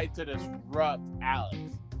try to disrupt Alex.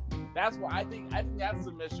 That's what I think. I think that's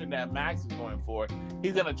the mission that Max is going for.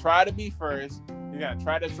 He's going to try to be first. He's going to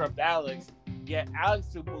try to disrupt Alex, get Alex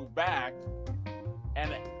to move back.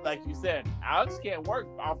 And like you said, Alex can't work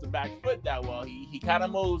off the back foot that well. He kind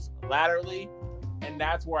of moves laterally, and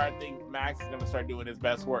that's where I think Max is going to start doing his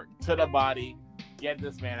best work. To the body, get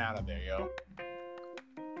this man out of there, yo.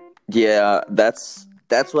 Yeah, that's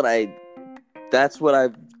what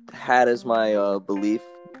I've had as my belief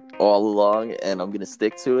all along, and I'm going to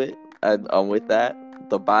stick to it. I'm with that.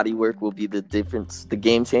 The body work will be the difference, the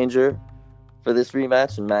game changer for this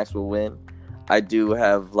rematch, and Max will win. I do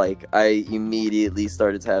have, I immediately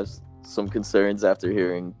started to have some concerns after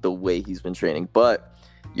hearing the way he's been training. But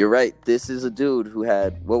you're right. This is a dude who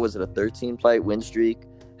had, a 13-fight win streak,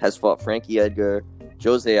 has fought Frankie Edgar,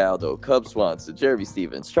 Jose Aldo, Cub Swanson, Jeremy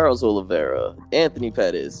Stevens, Charles Oliveira, Anthony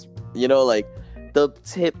Pettis. You know, the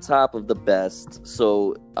tip top of the best.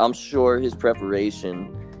 So I'm sure his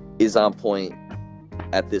preparation is on point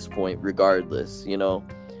at this point, regardless, you know?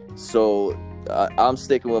 So I'm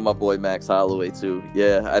sticking with my boy Max Holloway too.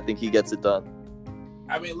 Yeah, I think he gets it done.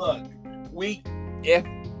 I mean, look, we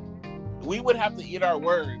would have to eat our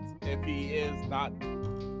words if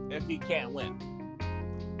he can't win,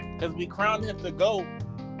 because we crowned him the GOAT.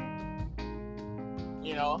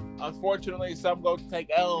 You know, unfortunately, some GOATs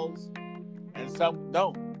take L's and some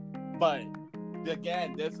don't. But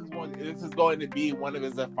again, this is going to be one of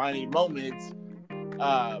his defining moments.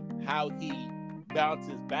 How he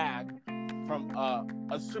bounces back from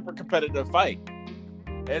a super competitive fight,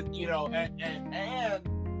 and you know, and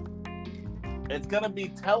it's gonna be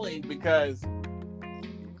telling because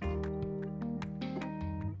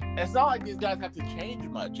it's not like these guys have to change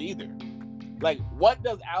much either. Like, what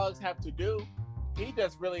does Alex have to do? He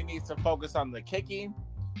just really needs to focus on the kicking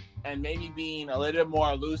and maybe being a little bit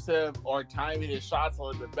more elusive or timing his shots a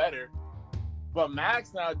little bit better. But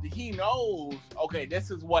Max now, he knows, okay, this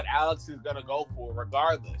is what Alex is going to go for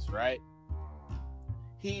regardless, right?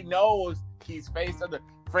 He knows he's faced under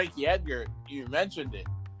Frankie Edgar. You mentioned it.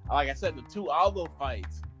 Like I said, the 2 Aldo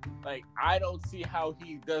fights. Like, I don't see how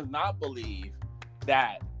he does not believe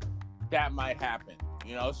that might happen.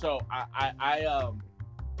 You know, so I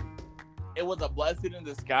it was a blessing in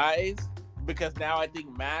disguise, because now I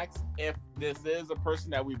think Max, if this is a person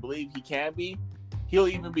that we believe he can be, he'll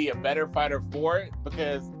even be a better fighter for it,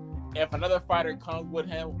 because if another fighter comes with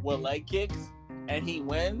him with leg kicks and he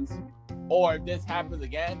wins, or if this happens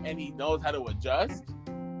again and he knows how to adjust,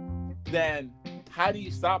 then how do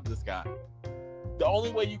you stop this guy? The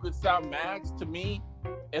only way you could stop Max, to me,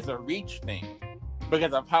 is a reach thing,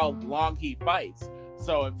 because of how long he fights.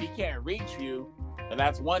 So if he can't reach you, then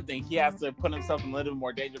that's one thing. He has to put himself in a little bit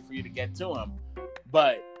more danger for you to get to him.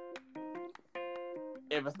 But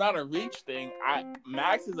if it's not a reach thing,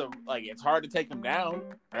 Max is it's hard to take him down,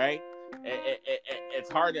 right? It's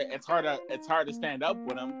hard to stand up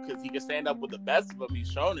with him, because he can stand up with the best of them. He's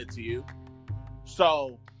shown it to you.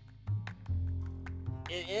 So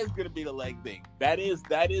it is going to be the leg thing. That is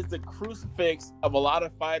the crucifix of a lot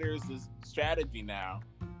of fighters' strategy now,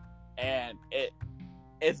 and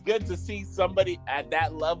it's good to see somebody at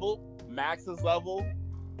that level, Max's level.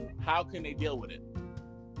 How can they deal with it?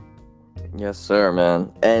 Yes, sir,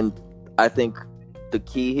 man. And I think the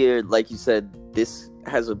key here, like you said, this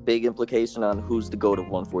has a big implication on who's the GOAT of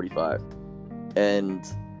 145. And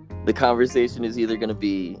the conversation is either going to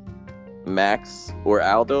be Max or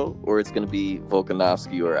Aldo, or it's going to be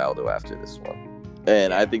Volkanovski or Aldo after this one.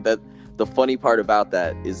 And I think that the funny part about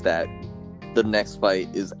that is that the next fight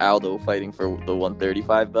is Aldo fighting for the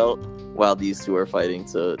 135 belt, while these two are fighting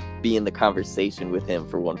to be in the conversation with him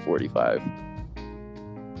for 145.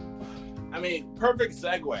 I mean, perfect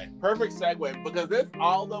segue, because this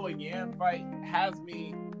Aldo and Yan fight has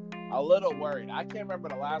me a little worried. I can't remember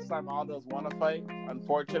the last time Aldo's won a fight,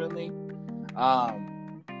 unfortunately.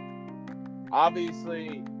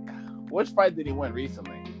 Obviously, which fight did he win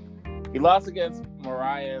recently? He lost against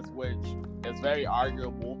Moraes, which is very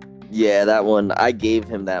arguable. Yeah, that one, I gave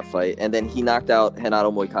him that fight. And then he knocked out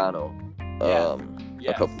Renato Moicano a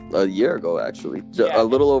year ago, actually. A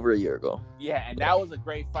little over a year ago. Yeah, and that was a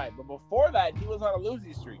great fight. But before that, he was on a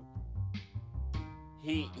losing streak.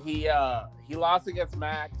 He lost against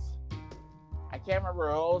Max. I can't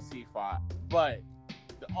remember who else he fought, but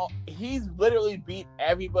he's literally beat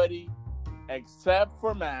everybody except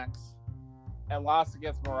for Max and lost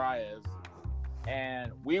against Moraes.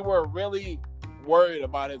 And we were really worried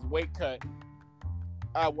about his weight cut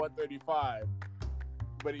at 135,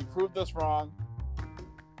 but he proved us wrong.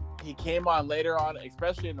 He came on later on,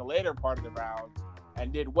 especially in the later part of the round,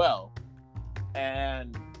 and did well.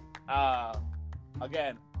 And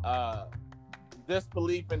again,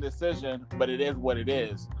 disbelief in decision, but it is what it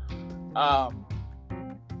is. I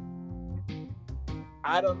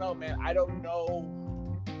don't know, man. I don't know.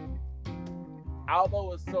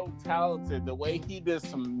 Aldo is so talented. The way he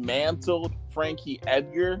dismantled Frankie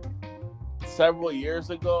Edgar several years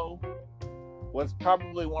ago was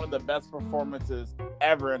probably one of the best performances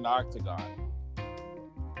ever in the octagon.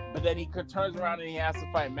 But then he turns around and he has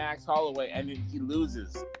to fight Max Holloway, and then he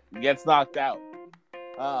loses, gets knocked out.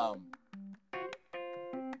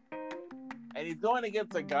 And he's going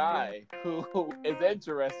against a guy who is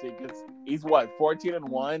interesting because he's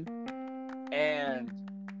 14-1 and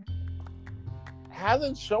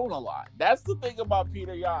hasn't shown a lot. That's the thing about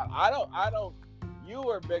Peter Yan. I don't. You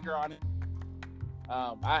were bigger on it.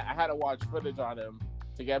 I had to watch footage on him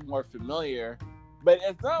to get more familiar, but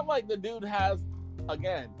it's not like the dude has.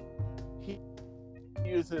 Again, he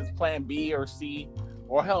uses Plan B or C,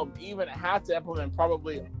 or hell, even had to implement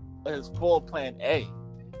probably his full Plan A.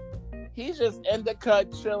 He's just in the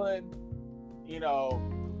cut, chilling.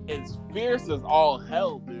 It's fierce as all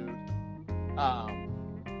hell, dude.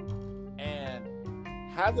 And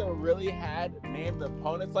hasn't really had named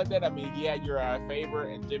opponents like that. I mean, he had Uriah Faber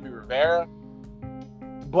and Jimmy Rivera,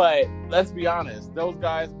 but let's be honest, those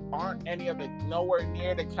guys aren't nowhere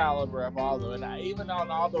near the caliber of Aldo. And even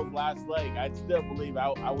on Aldo's last leg, I'd still believe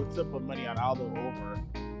I would still put money on Aldo over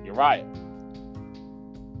Uriah.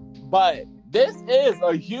 But this is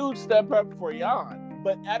a huge step up for Yan,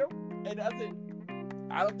 but I don't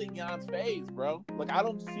think Yan's phased, bro. Like, I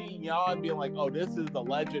don't see Yan being like, oh, this is the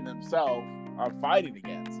legend himself I'm fighting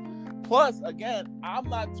against. Plus, again, I'm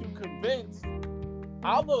not too convinced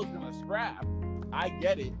Aldo's gonna scrap. I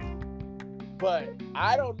get it, but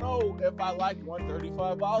I don't know if I like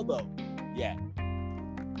 135 Aldo yet.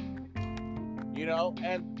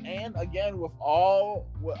 And again, with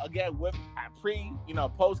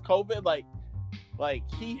post COVID, like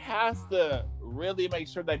he has to really make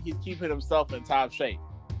sure that he's keeping himself in top shape,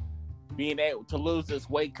 being able to lose this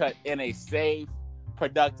weight cut in a safe,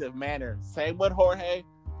 productive manner. Same with Jorge,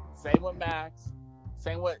 same with Max,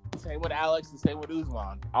 same with Alex, and same with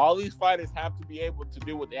Usman. All these fighters have to be able to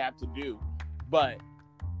do what they have to do. But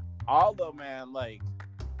Aldo, man, like,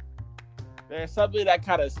 there's something that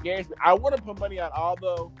kind of scares me. I want to put money on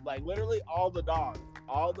Aldo, like literally all the dogs.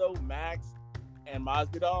 Aldo, Max, and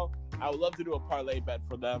Masvidal. I would love to do a parlay bet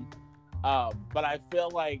for them. But I feel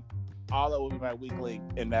like Aldo will be my weak link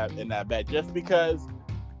in that bet, just because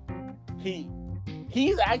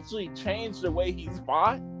he's actually changed the way he's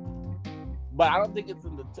fought, but I don't think it's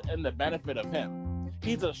in the benefit of him.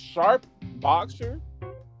 He's a sharp boxer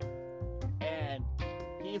and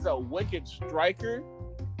he's a wicked striker,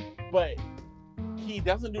 but he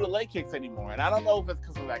doesn't do the leg kicks anymore. And I don't know if it's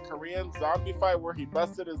because of that Korean zombie fight where he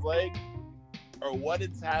busted his leg or what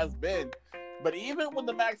it has been. But even with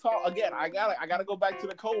the Max Hall, again, I gotta go back to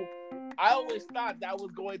the code. I always thought that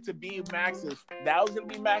was going to be Max's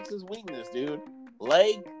weakness, dude.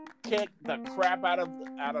 Leg kick the crap out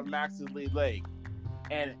of Max's lead leg.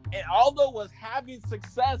 And Aldo was having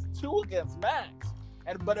success too against Max.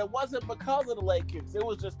 But it wasn't because of the leg kicks. It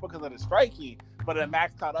was just because of the striking. But then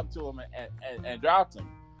Max caught up to him and dropped him.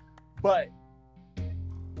 But,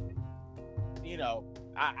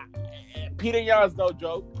 Peter Yan's no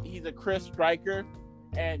joke. He's a crisp striker.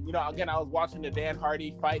 And, again, I was watching the Dan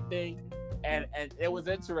Hardy fight thing. And it was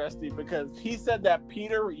interesting because he said that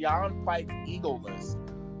Peter Yan fights egoless.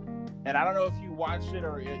 And I don't know if you watched it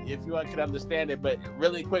or if you could understand it, but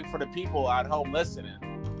really quick for the people at home listening,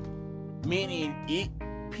 meaning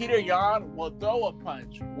Peter Yan will throw a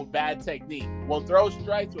punch with bad technique, will throw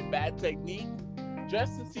strikes with bad technique,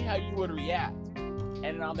 just to see how you would react.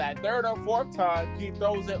 And on that third or fourth time, he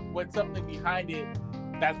throws it with something behind it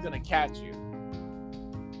that's going to catch you.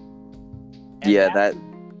 And yeah,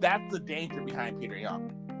 that's the danger behind Peter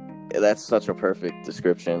Yan. that's such a perfect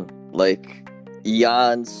description. Like,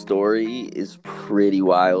 Jan's story is pretty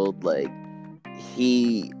wild. Like,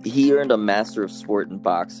 he earned a Master of Sport in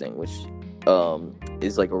boxing, which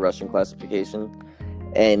is like a Russian classification.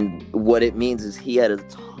 And what it means is he had a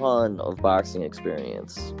ton of boxing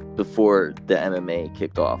experience before the MMA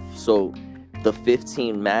kicked off. So the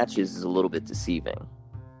 15 matches is a little bit deceiving.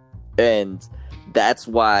 And that's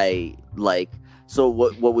why, like, so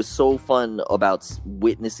what was so fun about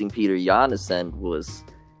witnessing Peter Yan ascend was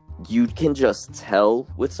you can just tell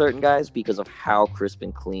with certain guys because of how crisp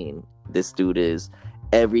and clean this dude is.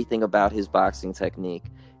 Everything about his boxing technique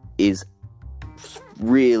is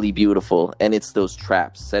really beautiful, and it's those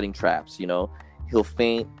traps, setting traps. He'll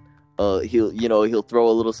feint, he'll throw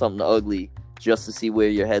a little something ugly just to see where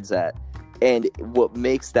your head's at. And what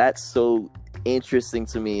makes that so interesting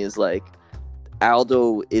to me is, like,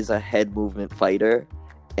 Aldo is a head movement fighter,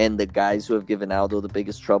 and the guys who have given Aldo the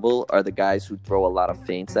biggest trouble are the guys who throw a lot of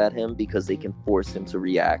feints at him because they can force him to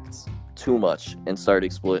react too much and start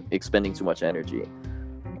expending too much energy.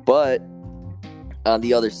 But on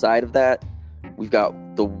the other side of that, we've got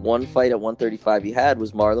the one fight at 135 he had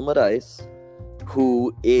was Marlon Moraes,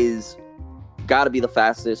 who is got to be the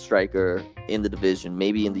fastest striker in the division,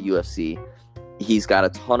 maybe in the UFC. He's got a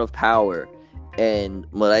ton of power, and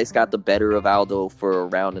Moraes got the better of Aldo for a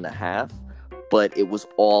round and a half, but it was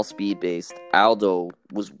all speed-based. Aldo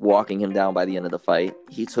was walking him down by the end of the fight.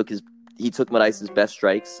 He took Moraes' best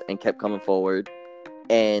strikes and kept coming forward,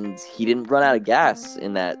 and he didn't run out of gas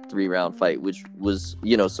in that 3-round fight, which was,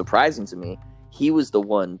 surprising to me. He was the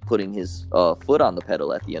one putting his foot on the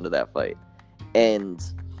pedal at the end of that fight. And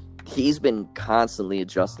he's been constantly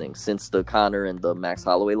adjusting since the Conor and the Max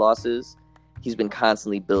Holloway losses. He's been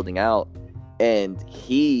constantly building out. And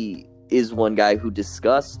he is one guy who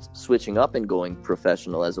discussed switching up and going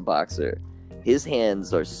professional as a boxer. His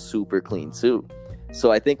hands are super clean too.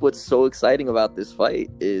 So I think what's so exciting about this fight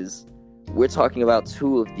is we're talking about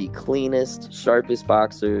two of the cleanest, sharpest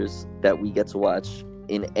boxers that we get to watch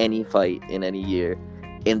in any fight in any year,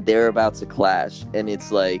 and they're about to clash. And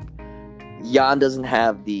it's like, Yan doesn't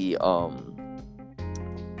have the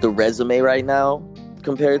resume right now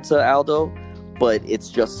compared to Aldo, but it's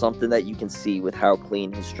just something that you can see with how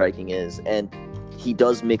clean his striking is, and he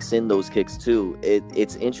does mix in those kicks too.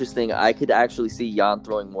 It's interesting. I could actually see Yan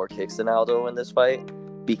throwing more kicks than Aldo in this fight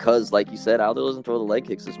because, like you said, Aldo doesn't throw the leg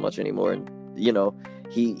kicks as much anymore, and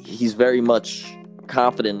he's very much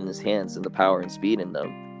confident in his hands and the power and speed in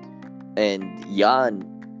them. And Yan,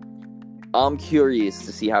 I'm curious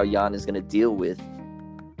to see how Yan is going to deal with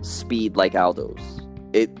speed like Aldo's.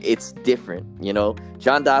 It's different,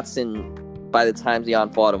 John Dotson, by the time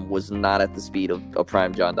Yan fought him, was not at the speed of a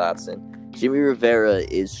prime John Dotson. Jimmy Rivera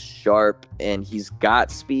is sharp and he's got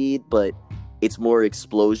speed, but it's more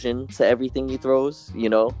explosion to everything he throws,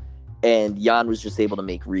 And Yan was just able to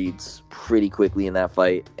make reads pretty quickly in that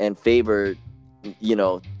fight. And Faber,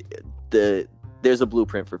 there's a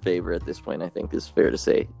blueprint for Faber at this point, I think is fair to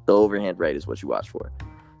say. The overhand right is what you watch for.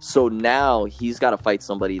 So now he's got to fight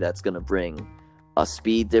somebody that's going to bring a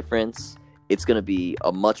speed difference. It's going to be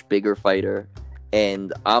a much bigger fighter,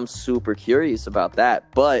 and I'm super curious about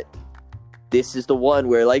that. But this is the one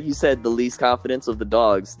where, like you said, the least confidence of the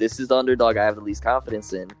dogs. This is the underdog I have the least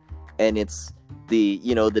confidence in, and it's the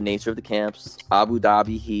nature of the camps, Abu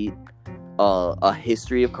Dhabi heat, a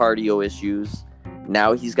history of cardio issues.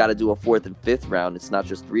 Now he's got to do a 4th and 5th round. It's not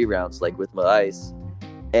just 3 rounds like with Moraes.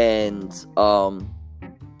 And,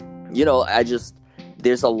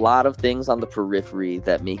 there's a lot of things on the periphery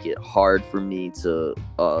that make it hard for me to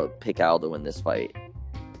pick Aldo in this fight.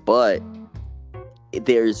 But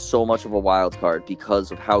there is so much of a wild card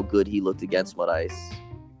because of how good he looked against Moraes.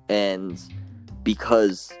 And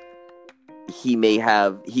because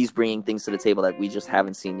he's bringing things to the table that we just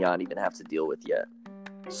haven't seen Yan even have to deal with yet.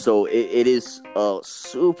 So it is a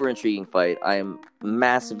super intriguing fight. I am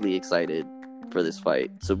massively excited for this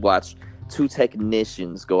fight to watch two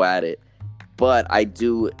technicians go at it. But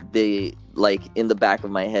in the back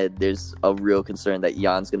of my head, there's a real concern that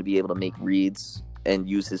Jan's going to be able to make reads and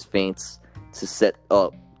use his feints to set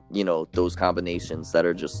up, those combinations that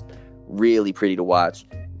are just really pretty to watch.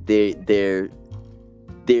 They're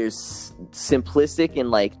simplistic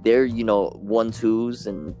in like they're 1-2s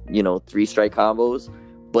and 3-strike combos,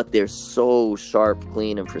 but they're so sharp,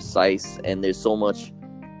 clean, and precise, and there's so much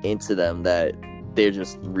into them that they're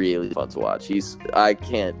just really fun to watch. I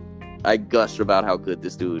gush about how good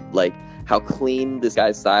this dude, like how clean this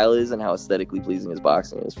guy's style is and how aesthetically pleasing his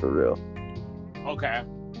boxing is, for real. Okay.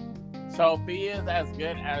 So if he is as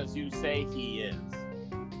good as you say he is,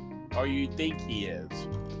 or you think he is,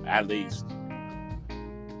 at least,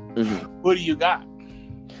 who do you got?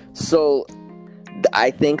 So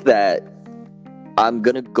I think that I'm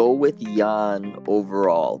gonna go with Jan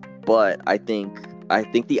overall, but I think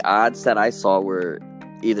the odds that I saw were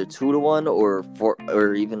either 2-1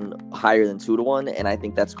 or even higher than 2-1, and I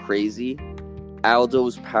think that's crazy.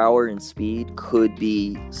 Aldo's power and speed could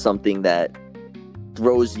be something that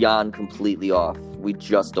throws Jan completely off. We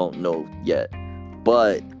just don't know yet.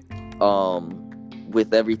 But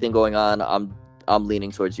with everything going on, I'm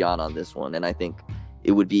leaning towards Jan on this one, and I think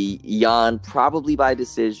it would be Jan probably by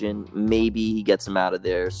decision. Maybe he gets him out of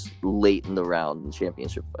there late in the round, in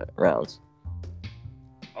championship rounds.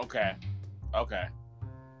 Okay.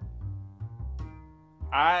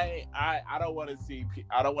 I don't want to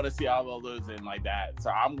see Aldo losing like that. So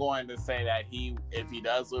I'm going to say that if he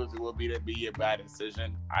does lose, it will be a bad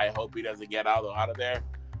decision. I hope he doesn't get Aldo out of there,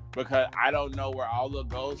 because I don't know where Aldo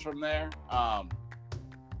goes from there.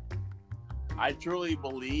 I truly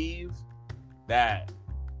believe that,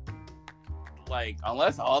 like,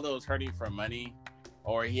 unless Aldo's hurting for money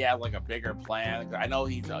or he has like a bigger plan, I know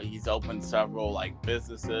he's opened several like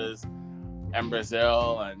businesses in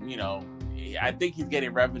Brazil, and I think he's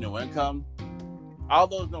getting revenue income.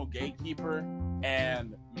 Aldo's no gatekeeper,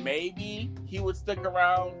 and maybe he would stick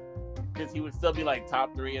around because he would still be like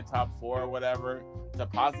top 3 and top 4 or whatever to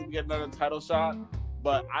possibly get another title shot.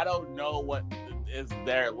 But I don't know what is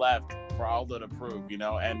there left for Aldo to prove,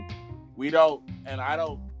 and we know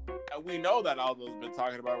that Aldo's been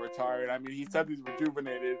talking about retiring. I mean, he said he's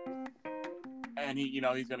rejuvenated and he's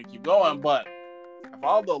going to keep going. But if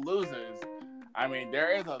Aldo loses, I mean,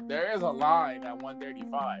 there is a line at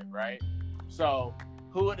 135, right? So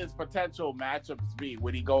who would his potential matchups be?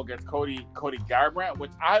 Would he go against Cody Garbrandt?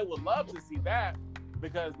 Which I would love to see that,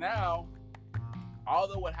 because now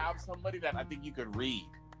Aldo would have somebody that I think you could read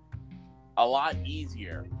a lot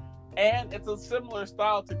easier. And it's a similar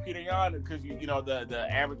style to Peter Yan, because the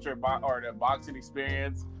amateur or the boxing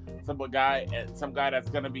experience, some guy that's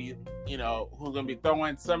going to be who's going to be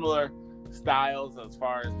throwing similar styles as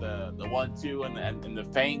far as the 1-2 and the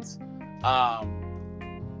feints.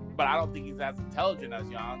 But I don't think he's as intelligent as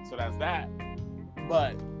Yan, so that's that.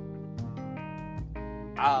 But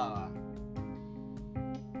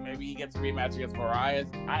maybe he gets a rematch against Moraes.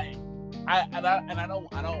 I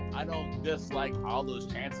don't dislike all those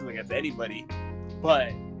chances against anybody,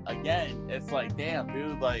 but again, it's like, damn,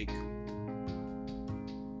 dude, like,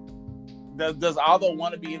 does Aldo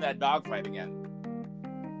want to be in that dogfight again?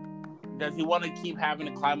 Does he want to keep having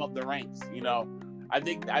to climb up the ranks? I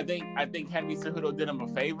think Henry Cejudo did him a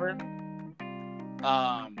favor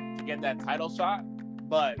to get that title shot,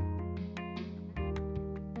 but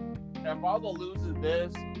if Aldo loses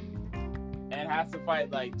this and has to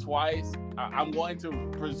fight like twice, I'm going to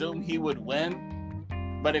presume he would win.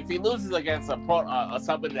 But if he loses against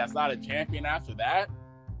somebody that's not a champion after that,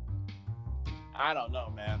 I don't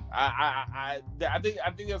know, man. I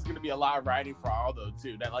think there's going to be a lot of riding for Aldo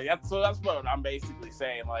too. That's what I'm basically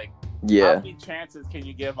saying. Like, yeah, how many chances can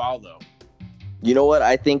you give Aldo? You know what?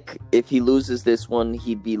 I think if he loses this one,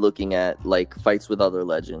 he'd be looking at like fights with other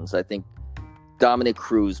legends. I think Dominic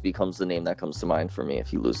Cruz becomes the name that comes to mind for me if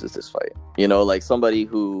he loses this fight. Like somebody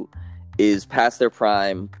who is past their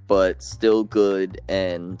prime but still good,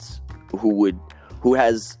 and who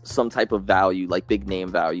has some type of value, like big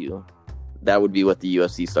name value. That would be what the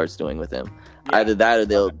UFC starts doing with him. Yeah. Either that,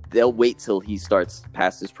 or they'll wait till he starts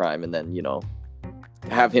past his prime, and then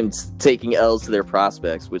have him taking L's to their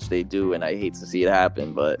prospects, which they do, and I hate to see it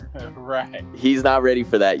happen, but right, he's not ready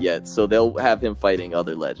for that yet. So they'll have him fighting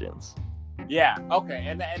other legends. Yeah, okay,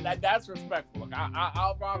 and that's respectful. Look,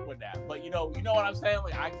 I'll rock with that. But you know what I'm saying?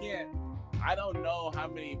 Like, I don't know how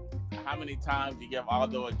many times you give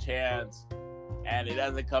Aldo a chance and it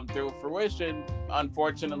doesn't come through fruition,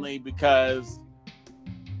 unfortunately, because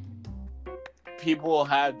people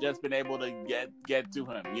have just been able to get to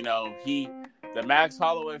him. The Max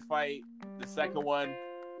Holloway fight, the second one,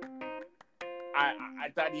 I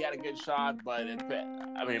thought he had a good shot, but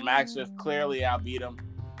Max just clearly outbeat him.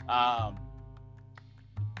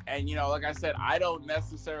 And like I said, I don't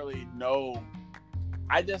necessarily know.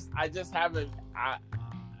 I don't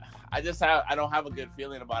have a good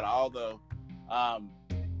feeling about Aldo.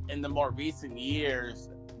 in the more recent years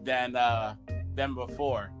than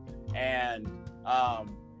before. And I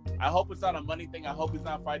hope it's not a money thing. I hope he's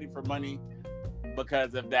not fighting for money,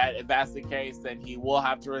 because if that's the case, then he will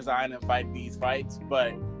have to resign and fight these fights.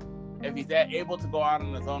 But if he's able to go out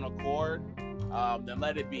on his own accord, then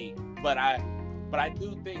let it be. But I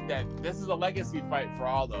do think that this is a legacy fight for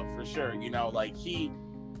Aldo, for sure. You know, like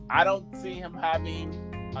I don't see him having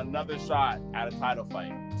another shot at a title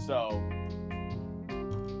fight. So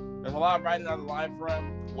there's a lot riding on the line for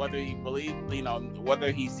him, whether he believes,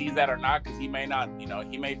 whether he sees that or not, because he may not,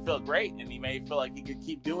 he may feel great and he may feel like he could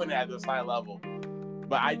keep doing it at this high level.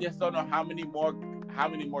 But I just don't know how many more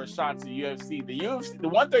shots the UFC. The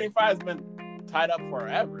 135 has been tied up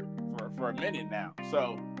forever, for a minute now.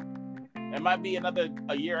 So it might be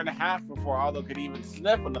a year and a half before Aldo could even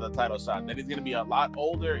sniff another title shot. Then he's going to be a lot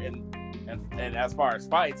older, and as far as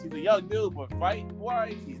fights, he's a young dude, but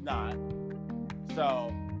fight-wise, he's not.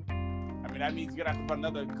 So, I mean, that means you're going to have to put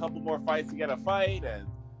another couple more fights to get a fight, and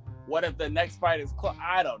what if the next fight is close?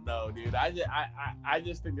 I don't know, dude. I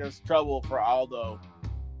just think there's trouble for Aldo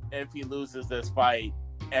if he loses this fight,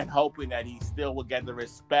 and hoping that he still will get the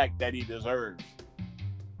respect that he deserves.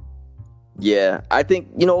 Yeah, I think,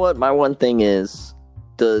 you know what, my one thing is,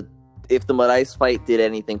 if the Moraes fight did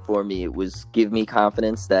anything for me, it was give me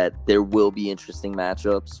confidence that there will be interesting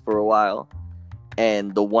matchups for a while.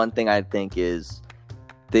 And the one thing I think is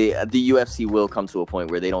the UFC will come to a point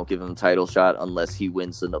where they don't give him a title shot unless he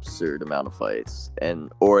wins an absurd amount of fights,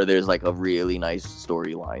 or there's like a really nice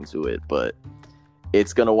storyline to it. But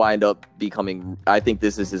it's going to wind up becoming, I think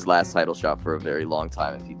this is his last title shot for a very long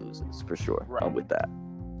time if he loses, for sure. Right. I'm with that.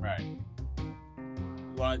 Right.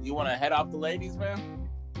 You want to head off the ladies, man?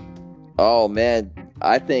 Oh, man.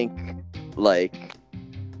 I think,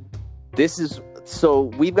 this is... So,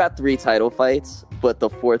 we've got 3 title fights, but the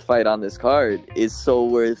 4th fight on this card is so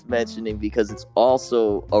worth mentioning because it's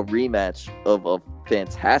also a rematch of a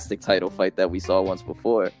fantastic title fight that we saw once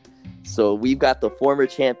before. So, we've got the former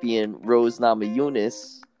champion Rose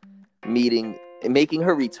Namajunas making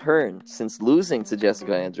her return since losing to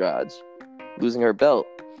Jessica Andrade, losing her belt.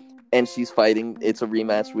 And she's fighting, it's a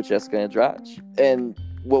rematch with Jessica Andrade. And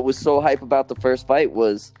what was so hype about the first fight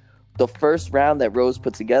was the first round that Rose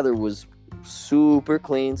put together was super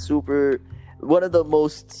clean, one of the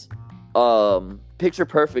most picture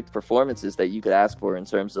perfect performances that you could ask for in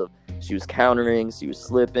terms of she was countering, she was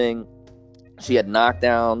slipping, she had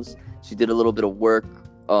knockdowns, she did a little bit of work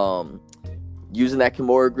using that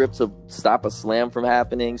Kimura grip to stop a slam from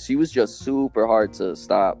happening. She was just super hard to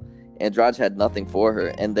stop. Andrade had nothing for her.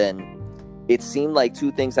 And then it seemed like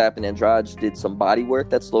 2 things happened. Andrade did some body work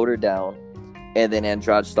that slowed her down. And then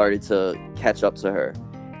Andrade started to catch up to her.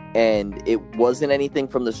 And it wasn't anything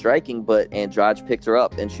from the striking, but Andrade picked her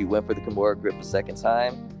up and she went for the Kimura grip a second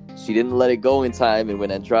time. She didn't let it go in time. And when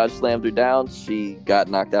Andrade slammed her down, she got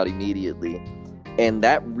knocked out immediately. And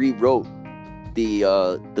that rewrote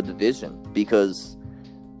the division because,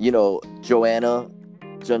 Joanna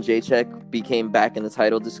Jędrzejczyk became back in the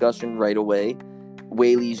title discussion right away.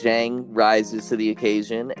 Weili Zhang rises to the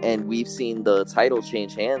occasion, and we've seen the title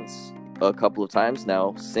change hands a couple of times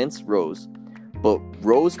now since Rose. But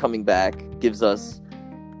Rose coming back gives us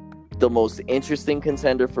the most interesting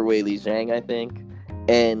contender for Weili Zhang, I think,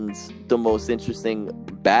 and the most interesting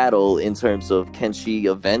battle in terms of can she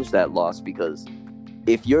avenge that loss, because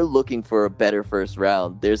if you're looking for a better first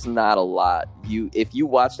round, there's not a lot. If you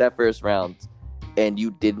watch that first round and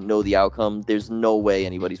you didn't know the outcome, there's no way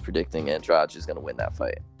anybody's predicting Andrade is going to win that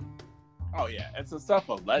fight. Oh yeah, it's the stuff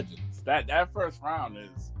of legends. That first round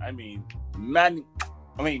is,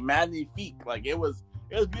 magnifique. Like it was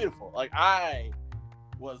beautiful. Like I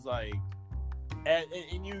was like, and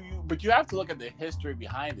but you have to look at the history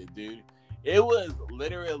behind it, dude. It was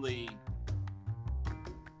literally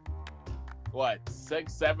what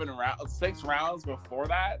 6 rounds before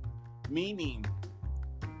that, meaning.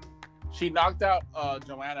 She knocked out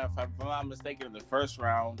Joanna, if I'm not mistaken, in the first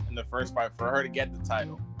round, in the first fight, for her to get the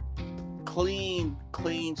title. Clean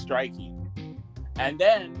striking. And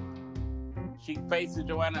then she faces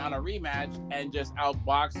Joanna on a rematch and just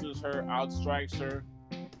outboxes her, outstrikes her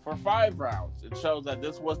for 5 rounds. It shows that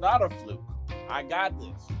this was not a fluke. I got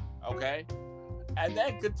this, okay? And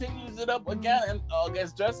then continues it up again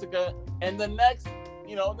against Jessica in the next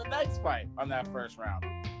fight on that first round.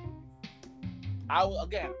 I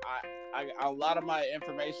a lot of my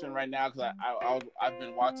information right now, because I've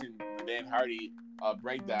been watching the Dan Hardy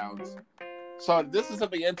breakdowns. So this is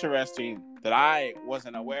something interesting that I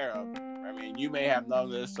wasn't aware of. I mean, you may have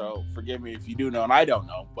known this, so forgive me if you do know and I don't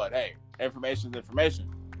know. But hey, information is information.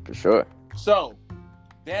 For sure. So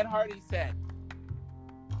Dan Hardy said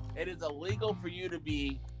It is illegal for you to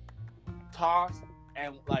be tossed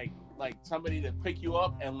and like somebody to pick you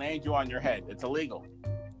up and land you on your head. It's illegal.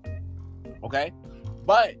 Okay?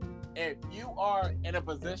 But if you are in a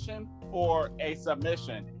position for a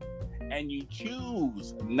submission and you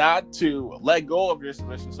choose not to let go of your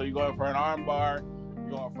submission, so you're going for an arm bar, you're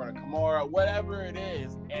going for a Kimura, whatever it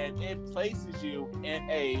is, and it places you in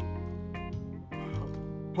a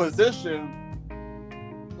position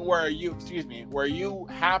where you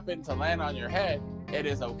happen to land on your head, it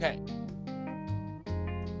is okay.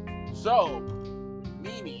 So,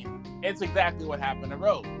 meaning, it's exactly what happened to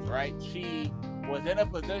Rose, right? She was in a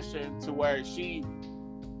position to where she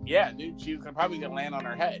was probably gonna land on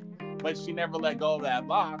her head, but she never let go of that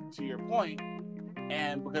lock, to your point.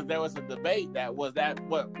 And because there was a debate that was that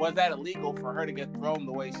illegal for her to get thrown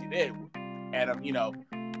the way she did, and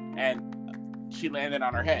and she landed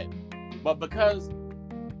on her head. But because,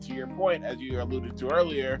 to your point, as you alluded to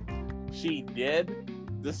earlier, she did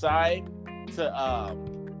decide to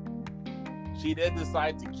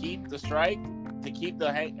keep the strike, to keep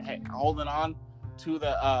the holding on to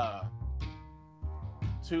the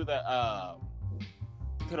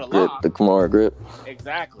grip, lock, the Kimura grip.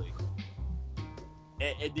 Exactly.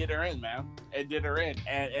 It did her in, man. It did her in,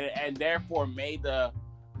 and therefore made the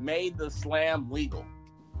slam legal.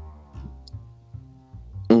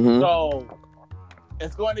 Mm-hmm. So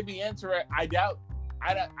it's going to be interesting. I doubt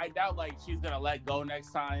like she's gonna let go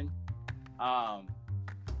next time.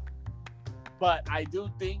 But I do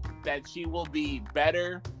think that she will be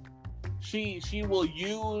better. She will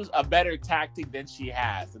use a better tactic than she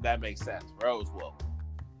has, if that makes sense. Rose will.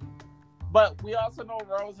 But we also know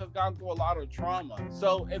Rose has gone through a lot of trauma.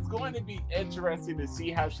 So it's going to be interesting to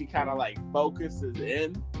see how she kind of like focuses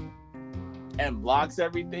in and blocks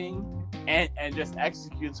everything and just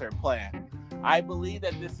executes her plan. I believe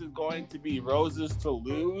that this is going to be Rose's to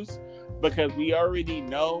lose because we already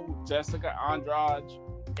know Jessica Andrade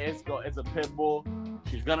is a pit bull.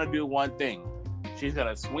 She's gonna do one thing. She's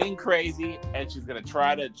gonna swing crazy and she's gonna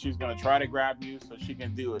try to grab you so she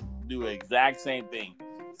can do the exact same thing,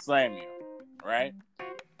 slam you, right?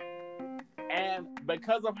 And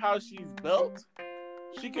because of how she's built,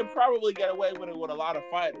 she can probably get away with it with a lot of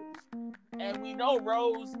fighters. And we know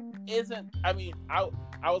Rose isn't. I mean, I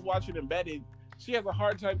was watching Embedded. She has a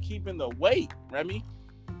hard time keeping the weight, Remy.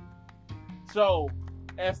 So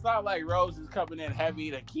it's not like Rose is coming in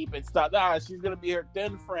heavy to keep it stuck. Nah, she's gonna be her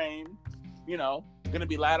thin frame, gonna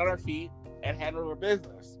be light on her feet and handle her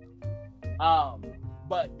business.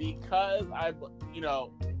 But because I'm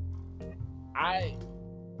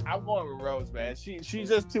going with Rose, man. She's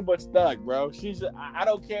just too much thug, bro. I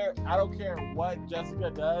don't care what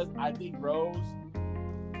Jessica does. I think Rose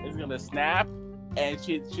is gonna snap, and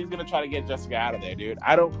she's gonna try to get Jessica out of there, dude.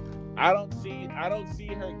 I don't see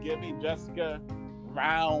her giving Jessica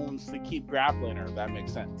rounds to keep grappling her, if that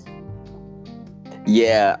makes sense.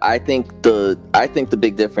 Yeah, I think the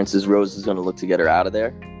big difference is Rose is going to look to get her out of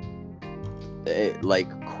there,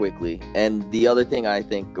 quickly. And the other thing I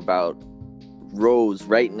think about Rose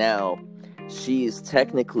right now, she is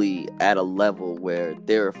technically at a level where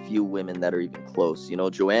there are a few women that are even close.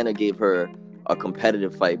 Joanna gave her a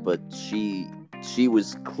competitive fight, but she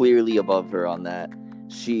was clearly above her on that.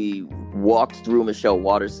 She walked through Michelle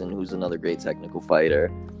Waterson, who's another great technical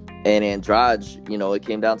fighter. And Andrade, it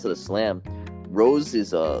came down to the slam. Rose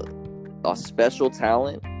is a special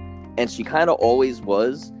talent, and she kind of always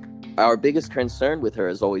was. Our biggest concern with her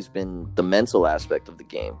has always been the mental aspect of the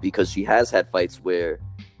game, because she has had fights where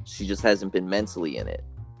she just hasn't been mentally in it.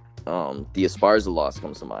 The Esparza loss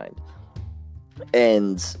comes to mind.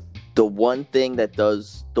 And the one,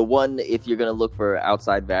 if you're going to look for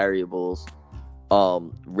outside variables,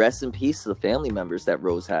 rest in peace to the family members that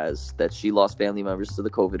Rose has, that she lost family members to the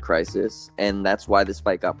COVID crisis. And that's why this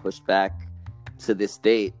fight got pushed back to this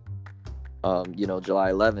date,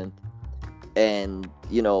 July 11th. And,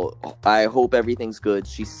 I hope everything's good.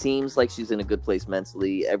 She seems like she's in a good place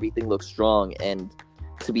mentally. Everything looks strong. And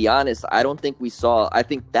to be honest, I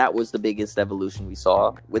think that was the biggest evolution we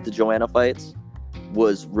saw with the Joanna fights,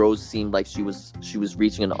 was Rose seemed like she was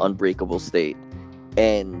reaching an unbreakable state.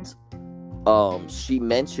 And she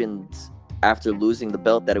mentioned after losing the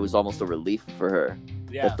belt that it was almost a relief for her.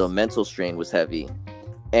 Yes. That the mental strain was heavy.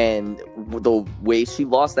 And the way she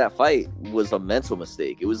lost that fight was a mental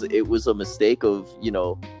mistake. It was a mistake of,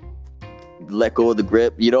 let go of the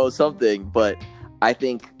grip, something. But I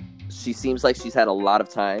think she seems like she's had a lot of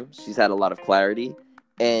time. She's had a lot of clarity.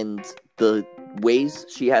 And the ways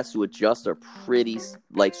she has to adjust are pretty,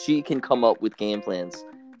 she can come up with game plans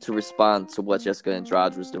to respond to what Jessica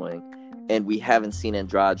Andrade was doing. and we haven't seen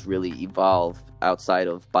Andrade really evolve outside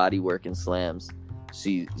of bodywork and slams.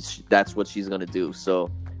 That's what she's going to do. So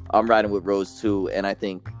I'm riding with Rose too, and I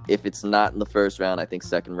think if it's not in the first round, I think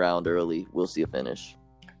second round early, we'll see a finish.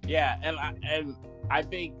 Yeah, and I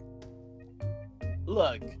think,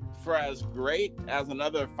 look, for as great as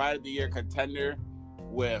another Fight of the Year contender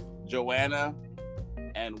with Joanna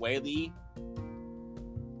and Weili,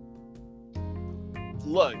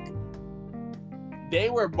 look, they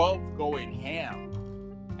were both going ham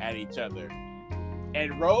at each other.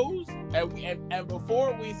 And Rose, and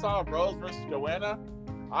before we saw Rose versus Joanna,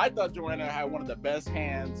 I thought Joanna had one of the best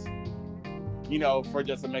hands, for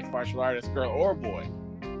just a mixed martial artist, girl or boy.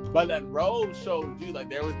 But then Rose showed you, like,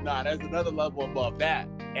 there's another level above that.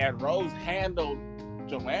 And Rose handled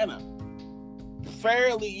Joanna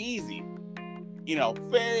fairly easy.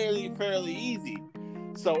 Fairly easy.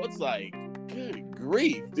 So it's like, good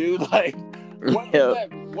grief, dude. Like, what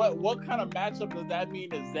kind of matchup does that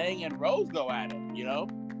mean if Zhang and Rose go at it,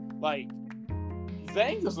 Like,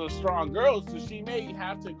 Zhang is a strong girl, so she may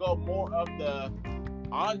have to go more of the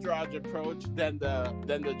Andrade approach than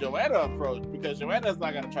the Joanna approach, because Joanna's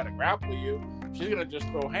not going to try to grapple you. She's going to just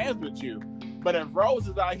throw hands with you. But if Rose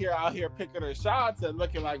is out here picking her shots and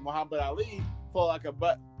looking like Muhammad Ali, full like a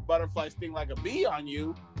butterfly, sting like a bee on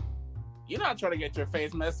you, you're not trying to get your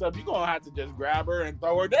face messed up. You're going to have to just grab her and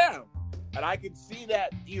throw her down. And I can see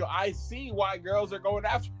that, I see why girls are going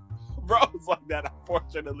after Rose like that,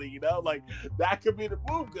 unfortunately, like that could be the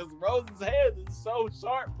move, because Rose's hand is so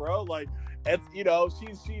sharp, bro. Like, it's, she's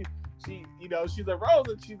a rose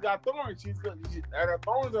and she's got thorns. And her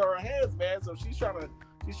thorns are her hands, man. So she's trying to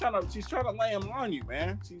lay them on you,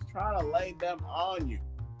 man. She's trying to lay them on you.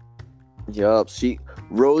 Yup,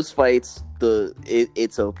 Rose fights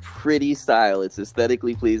it's a pretty style. It's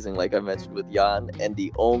aesthetically pleasing, like I mentioned with Jan. And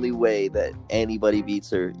the only way that anybody beats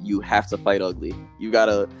her, you have to fight ugly. You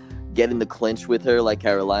gotta get in the clinch with her, like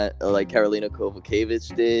Karolina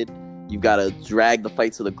Kowalkiewicz did. You've got to drag the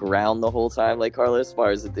fight to the ground the whole time, like Carla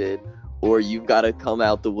Esparza did. Or you've got to come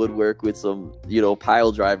out the woodwork with some,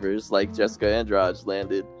 pile drivers like Jessica Andrade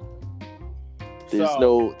landed. There's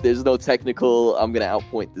no technical, I'm going to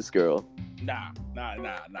outpoint this girl. Nah.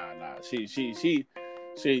 She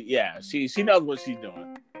knows what she's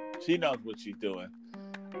doing. She knows what she's doing.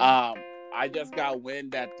 I just got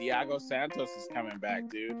wind that Thiago Santos is coming back,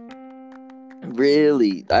 dude.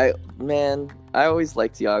 Really? I always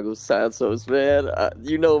liked Thiago Santos, man.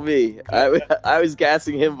 You know me. I was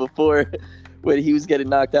gassing him before when he was getting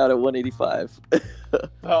knocked out at 185.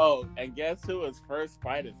 Oh, and guess who his first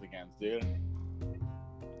fight is against, dude?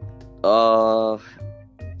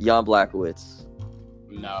 Jan Blachowicz.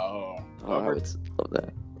 No. I would love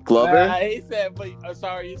that. Glover? He said, but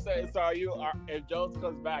if Jones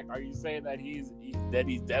comes back, are you saying that he's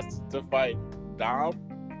destined to fight Dom?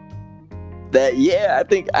 I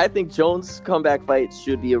think Jones' comeback fight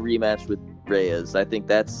should be a rematch with Reyes. I think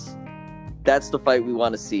that's the fight we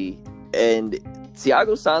want to see. And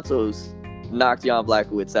Thiago Santos knocked Jan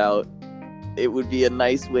Blachowicz out. It would be a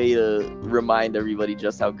nice way to remind everybody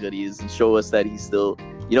just how good he is and show us that he's still,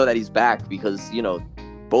 that he's back, because,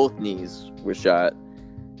 both knees were shot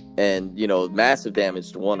and, massive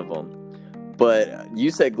damage to one of them. But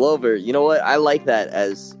you said Glover. You know what? I like that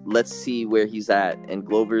as let's see where he's at. And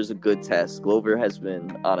Glover is a good test. Glover has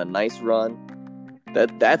been on a nice run.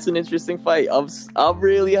 That's an interesting fight. I'm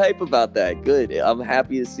really hype about that. Good. I'm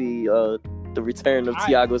happy to see the return of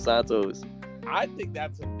Thiago Santos. I think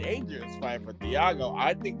that's a dangerous fight for Thiago.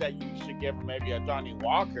 I think that you should give him maybe a Johnny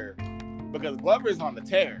Walker, because Glover's on the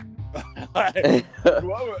tear.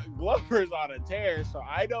 Glover's on a tear, so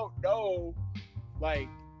I don't know, like,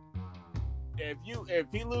 if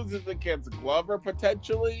he loses against Glover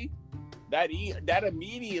potentially, that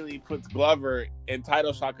immediately puts Glover in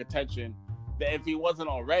title shot contention. That if he wasn't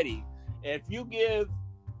already, if you give,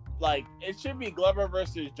 like, it should be Glover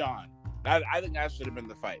versus John. I think that should have been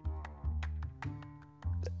the fight.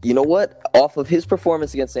 You know what? Off of his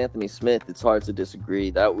performance against Anthony Smith, it's hard to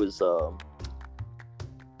disagree. That was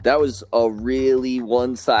a really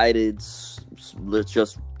one-sided,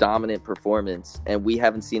 just dominant performance, and we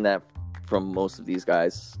haven't seen that from most of these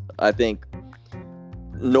guys. I think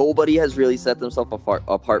nobody has really set themselves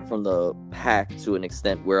apart from the pack to an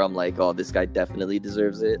extent where I'm like, oh, this guy definitely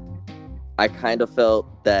deserves it. I kind of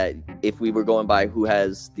felt that if we were going by who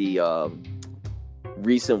has the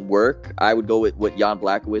recent work, I would go with what Jan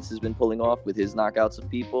Blachowicz has been pulling off with his knockouts of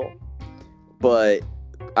people. But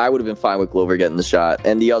I would have been fine with Glover getting the shot.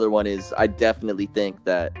 And the other one is, I definitely think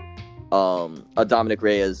that a Dominic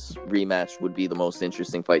Reyes rematch would be the most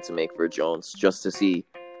interesting fight to make for Jones, just to see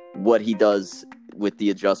what he does with the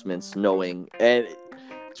adjustments, knowing, and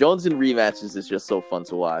Jones in rematches is just so fun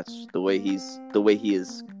to watch. The way he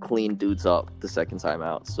is clean dudes up the second time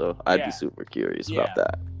out. So I'd be super curious about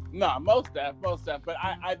that. No, most def. But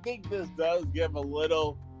I think this does give a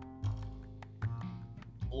little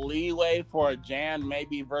leeway for Jan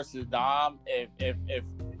maybe versus Dom if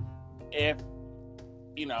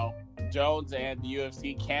you know, Jones and the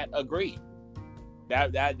UFC can't agree.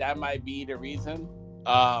 That might be the reason.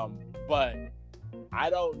 But I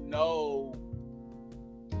don't know,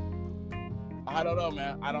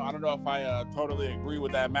 man. I don't know if I totally agree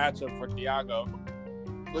with that matchup for Thiago.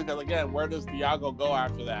 Because again, where does Thiago go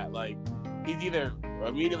after that? Like, he's either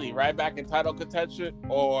immediately right back in title contention,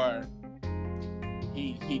 or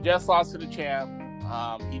he just lost to the champ.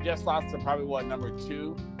 He just lost to probably number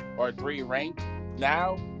 2 or 3 ranked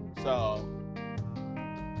now. So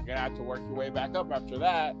you're gonna have to work your way back up after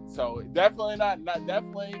that. So definitely not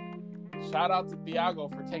definitely. Shout out to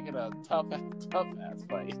Thiago for taking a tough ass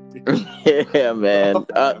fight. Yeah, man.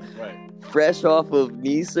 Fresh off of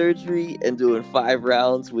knee surgery and doing 5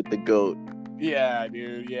 rounds with the GOAT. Yeah,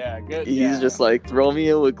 dude. Yeah, good. He's just like, throw me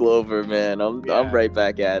in with Glover, man. I'm right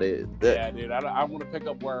back at it. Yeah, dude. I want to pick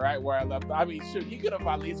up right where I left. I mean, shoot, he could have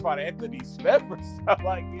at least fought Anthony Smith or something,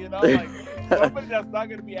 like, you know, like somebody that's not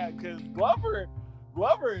gonna be at, because Glover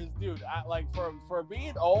is, dude. For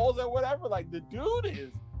being old or whatever, like, the dude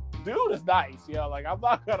is nice, you know. Like, I'm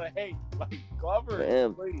not gonna hate, like,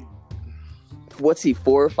 Glover. Please. What's he,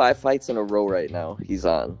 4 or 5 fights in a row right now? He's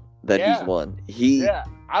on that he's won.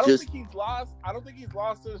 I don't think he's lost. I don't think he's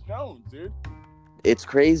lost to Jones, dude. It's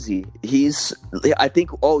crazy. I think.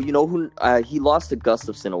 Oh, you know who? He lost to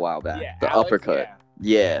Gustafsson a while back. Yeah, the Alex, uppercut.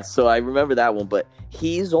 Yeah. So I remember that one, but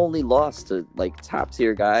he's only lost to like top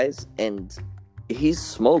tier guys, and he's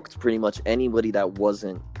smoked pretty much anybody that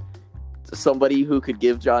wasn't somebody who could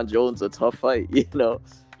give John Jones a tough fight. You know.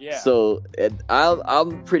 Yeah. So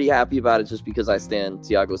I'm pretty happy about it just because I stand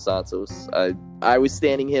Thiago Santos. I was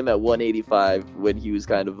standing him at 185 when he was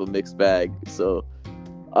kind of a mixed bag. So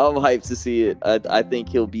I'm hyped to see it. I think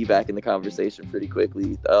he'll be back in the conversation pretty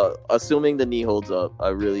quickly. Assuming the knee holds up,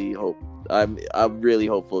 I'm really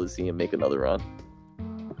hopeful to see him make another run.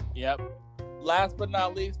 Yep. Last but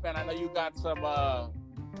not least, man, I know you got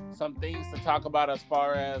some things to talk about as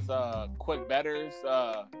far as quick bettors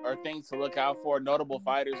or things to look out for, notable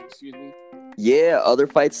fighters, excuse me. Yeah, other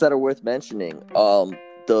fights that are worth mentioning.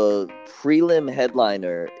 The prelim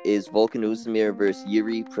headliner is Volkan Oezdemir versus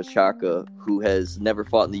Yuri Prochazka, who has never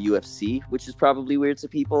fought in the UFC, which is probably weird to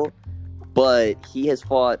people, but he has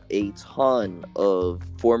fought a ton of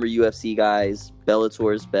former UFC guys,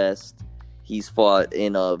 Bellator's best. He's fought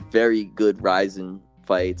in a very good Rizin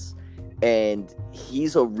fights. And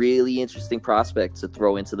he's a really interesting prospect to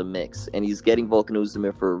throw into the mix. And he's getting Volkan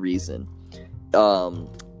Oezdemir for a reason.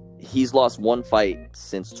 He's lost 1 fight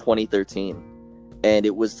since 2013. And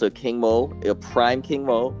it was to King Mo, a prime King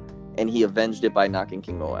Mo. And he avenged it by knocking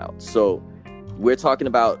King Mo out. So we're talking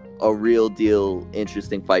about a real deal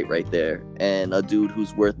interesting fight right there. And a dude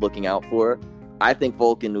who's worth looking out for. I think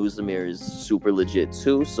Volkan Oezdemir is super legit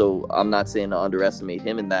too. So I'm not saying to underestimate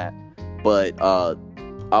him in that. But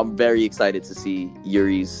I'm very excited to see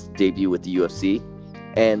Yuri's debut with the UFC.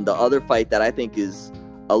 And the other fight that I think is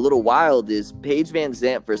a little wild is Paige Van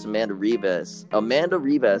Zandt versus Amanda Ribas. Amanda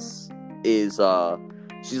Ribas is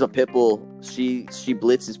she's a pit bull. She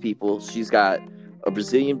blitzes people. She's got a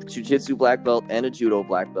Brazilian Jiu-Jitsu black belt and a Judo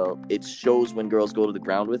black belt. It shows when girls go to the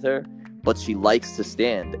ground with her, but she likes to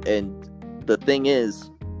stand. And the thing is,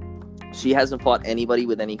 she hasn't fought anybody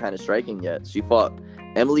with any kind of striking yet. She fought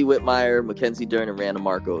Emily Whitmire, Mackenzie Dern, and Randa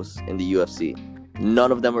Marcos in the UFC.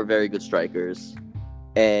 None of them are very good strikers.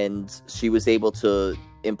 And she was able to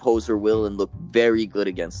impose her will and look very good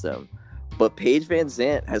against them. But Paige Van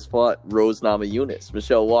Zandt has fought Rose Namajunas,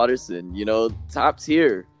 Michelle Waterson, you know, top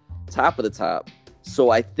tier, top of the top. So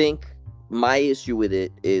I think my issue with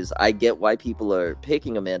it is I get why people are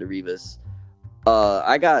picking Amanda Ribas.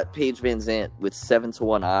 I got Paige Van Zandt with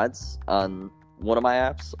 7-1 odds on one of my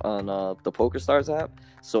apps, on the PokerStars app.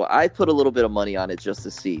 So I put a little bit of money on it just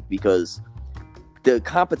to see, because the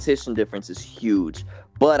competition difference is huge.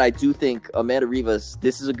 But I do think Amanda Ribas,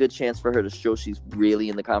 this is a good chance for her to show she's really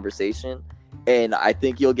in the conversation. And I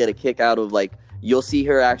think you'll get a kick out of, like, you'll see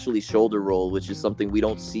her actually shoulder roll, which is something we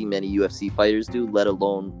don't see many UFC fighters do, let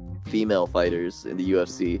alone female fighters in the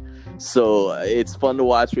UFC. So it's fun to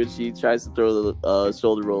watch when she tries to throw the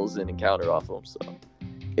shoulder rolls in and counter off them. So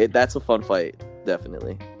that's a fun fight,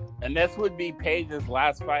 definitely. And this would be Paige's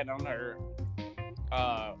last fight on her.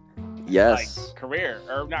 Yes. career,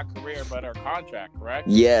 or not career, but her contract, correct?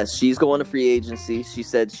 Yeah, she's going to free agency. She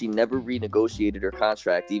said she never renegotiated her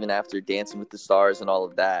contract, even after Dancing with the Stars and all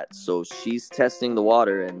of that. So she's testing the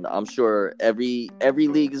water, and I'm sure every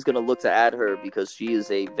league is going to look to add her because she is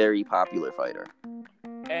a very popular fighter.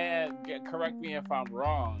 And correct me if I'm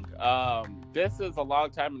wrong. This is a long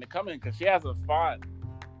time in the coming because she hasn't fought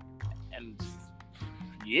in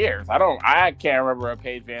years. I can't remember a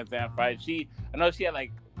Paige Van Zandt fight. I know she had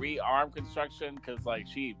like re-arm construction because like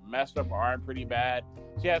she messed up her arm pretty bad.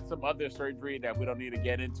 She had some other surgery that we don't need to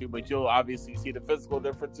get into, but you'll obviously see the physical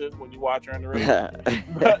differences when you watch her in the ring.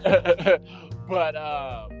 but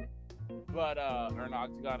or an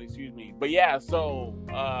octagon, excuse me. But yeah, so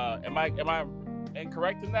am I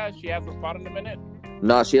incorrect in that? She hasn't fought in a minute?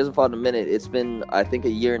 No, she hasn't fought in a minute. It's been, I think, a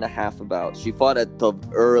year and a half about. She fought at the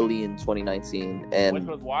early in 2019. And which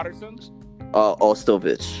was Watterson?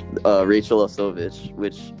 Ostovich. Rachel Ostovich,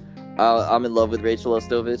 which I'm in love with Rachel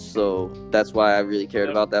Ostovich, so that's why I really cared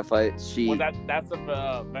about that fight. That's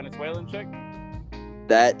a Venezuelan chick?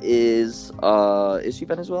 That is she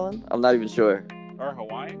Venezuelan? I'm not even sure. Or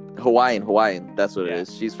Hawaiian? Hawaiian. That's what it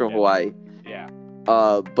is. She's from Hawaii. Yeah.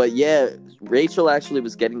 But yeah, Rachel actually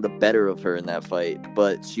was getting the better of her in that fight,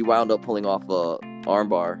 but she wound up pulling off a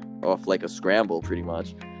armbar off like a scramble pretty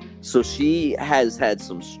much. So she has had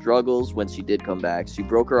some struggles when she did come back. She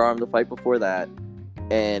broke her arm the fight before that,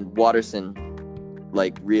 and Watterson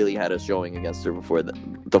like really had a showing against her before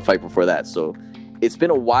the fight before that. So it's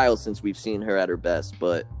been a while since we've seen her at her best,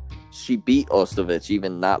 but she beat Ostovich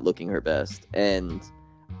even not looking her best. And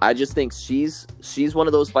I just think she's one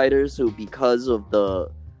of those fighters who, because of the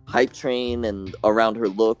hype train and around her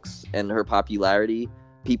looks and her popularity,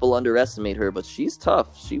 people underestimate her, but she's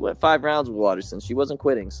tough. She went 5 rounds with Watterson. She wasn't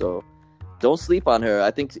quitting, so don't sleep on her.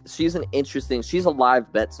 I think she's a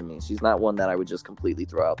live bet to me. She's not one that I would just completely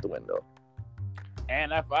throw out the window.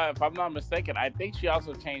 And if I'm not mistaken, I think she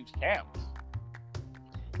also changed camps.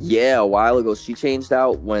 Yeah, a while ago. She changed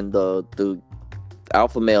out when the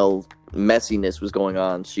alpha male messiness was going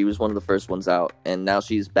on. She was one of the first ones out, and now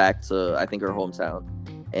she's back to, I think, her hometown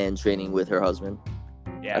and training with her husband.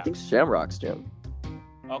 Yeah. I think Shamrock's gym.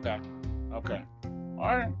 Okay. All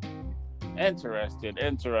right. Interesting.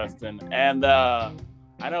 And I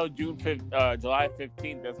know July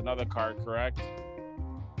 15th, there's another card, correct?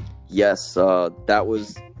 Yes, that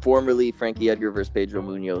was formerly Frankie Edgar versus Pedro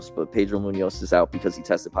Munoz, but Pedro Munoz is out because he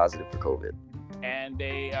tested positive for COVID. And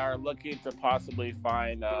they are looking to possibly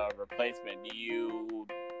find a replacement. Do you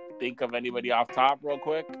think of anybody off top real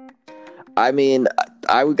quick? I mean,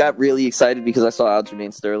 I got really excited because I saw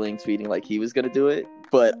Aljamain Sterling tweeting like he was going to do it,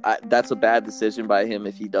 but that's a bad decision by him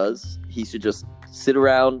if he does. He should just sit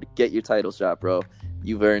around, get your title shot, bro.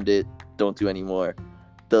 You've earned it. Don't do any more.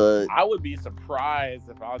 I would be surprised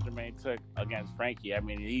if Aljamain took against Frankie. I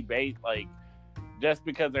mean, he just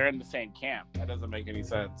because they're in the same camp. That doesn't make any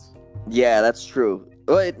sense. Yeah, that's true.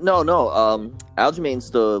 Wait, no. Aljamain's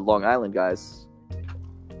the Long Island guys.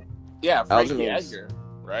 Yeah, Frankie Edgar,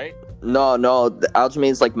 right? No.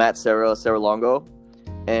 Aljamain's like Matt Serra-Longo.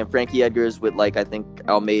 And Frankie Edgar's with, like, I think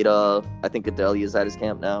Almeida. I think Adelia is at his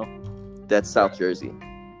camp now. That's South Jersey.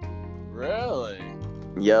 Really?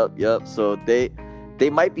 Yep. So they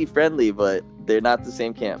might be friendly, but they're not the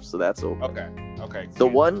same camp, so that's okay. Okay.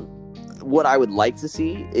 What I would like to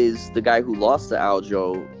see is the guy who lost to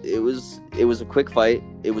Aljo. It was a quick fight.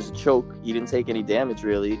 It was a choke. He didn't take any damage,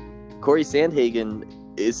 really. Corey Sandhagen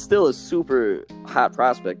is still a super hot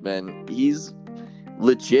prospect, man. He's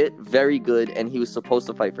legit very good, and he was supposed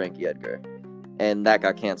to fight Frankie Edgar, and that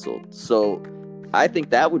got canceled. So I think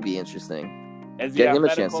that would be interesting. Get him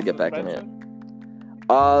a chance to get back in it.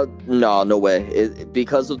 No way.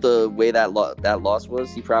 Because of the way that loss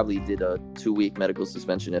was, he probably did a 2-week medical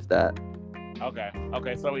suspension, if that. Okay.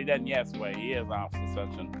 So he didn't. Yes, wait. He is off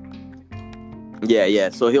suspension. Yeah.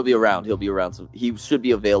 So he'll be around. So he should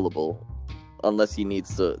be available, unless he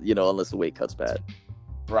needs to, unless the weight cut's bad.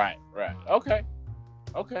 Right. Okay.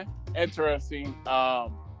 Interesting.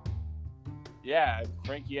 Yeah,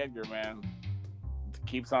 Frankie Edgar, man,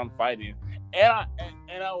 keeps on fighting,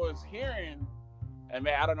 and I was hearing. And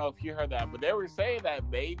man, I don't know if you heard that, but they were saying that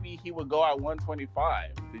maybe he would go at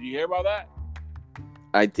 125. Did you hear about that?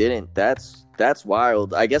 I didn't. That's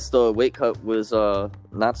wild. I guess the weight cut was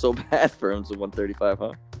not so bad for him to 135,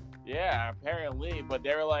 huh? Yeah, apparently. But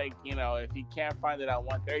they were like, if he can't find it at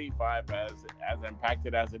 135, as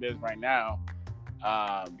impacted as it is right now,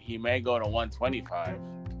 he may go to 125.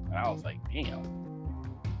 And I was like, damn.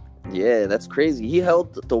 Yeah, that's crazy. He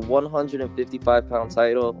held the 155-pound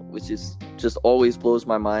title, which is just always blows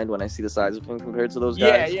my mind when I see the size of him compared to those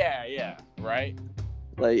guys. Yeah, right?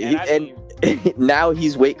 Like, And now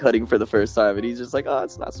he's weight cutting for the first time, and he's just like, oh,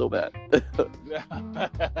 it's not so bad.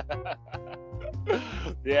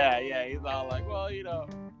 yeah. He's all like, well,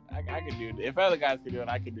 I can do it. If other guys can do it,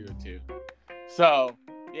 I can do it too. So,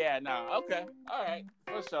 yeah, no, okay, all right,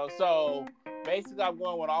 for sure. So, basically, I'm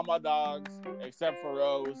going with all my dogs except for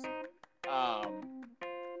Rose.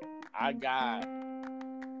 I got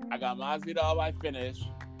Masvidal by finish.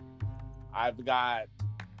 I've got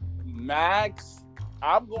Max.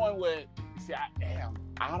 I'm going with. See,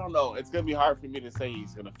 I don't know. It's gonna be hard for me to say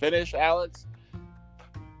he's gonna finish Alex,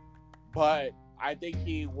 but I think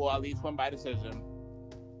he will at least win by decision.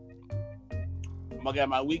 Again,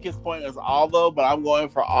 my weakest point is Aldo, but I'm going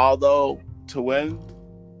for Aldo to win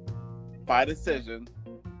by decision.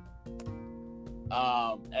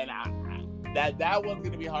 And that one's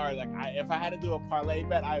gonna be hard. Like, if I had to do a parlay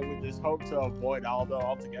bet, I would just hope to avoid Aldo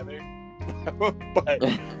altogether. but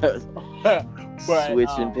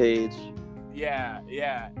switching page. Yeah.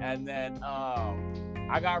 And then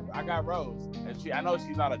I got Rose, and I know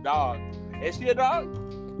she's not a dog. Is she a dog?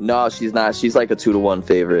 No, she's not. She's like a 2-1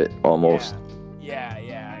 favorite almost. Yeah.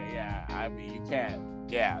 I mean, you can't.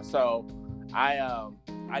 Yeah. So I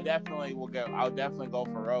definitely will go. I'll definitely go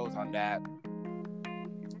for Rose on that.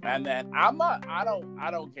 And then I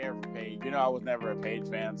don't care for Paige. I was never a Paige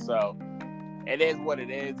fan, so it is what it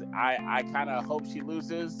is. I kind of hope she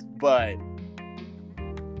loses, but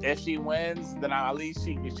if she wins, then at least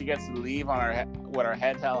she gets to leave with her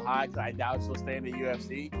head held high, because I doubt she'll stay in the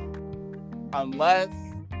UFC. Unless,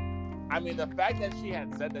 I mean, the fact that she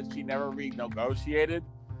had said that she never renegotiated,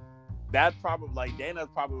 that probably, like, Dana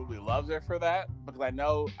probably loves her for that, because I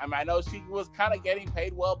know she was kind of getting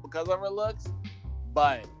paid well because of her looks,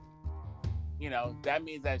 but that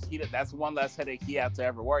means that that's one less headache he has to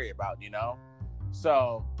ever worry about,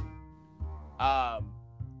 So, I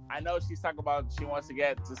know she's talking about she wants to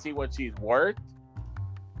get to see what she's worth.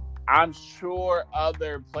 I'm sure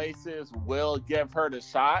other places will give her the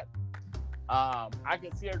shot. I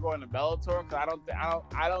can see her going to Bellator, because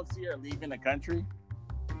I don't see her leaving the country.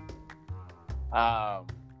 And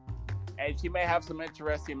she may have some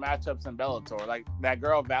interesting matchups in Bellator, like that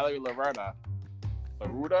girl Valerie Lareda.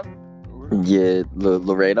 Yeah,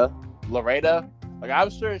 Loretta. Like, I'm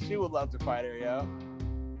sure she would love to fight her, yo.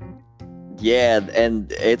 Yeah,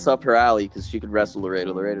 and it's up her alley because she could wrestle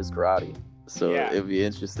Loretta. Loretta's karate, so it'd be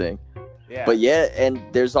interesting. Yeah. But yeah, and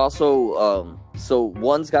there's also so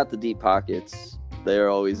one's got the deep pockets. They're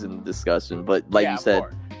always in discussion, but like you said,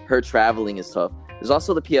 her traveling is tough. There's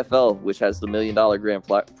also the PFL, which has the $1 million grand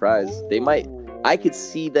prize. Ooh. I could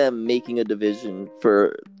see them making a division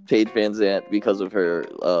for Paige VanZant because of her,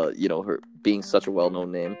 her being such a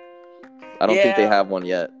well-known name. I don't think they have one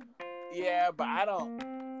yet. Yeah, but I don't.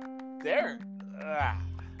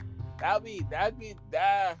 That'd be.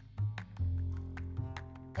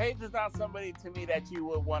 Paige is not somebody to me that you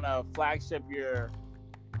would want to flagship your.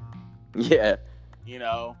 Yeah.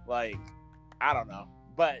 Like, I don't know.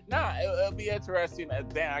 But it'll be interesting.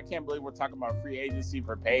 Damn, I can't believe we're talking about free agency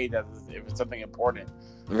for Paige as if it's something important.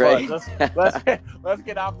 Right. Let's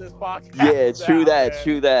get off this podcast. Yeah, true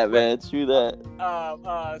that, man. True that.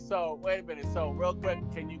 So wait a minute. So real quick,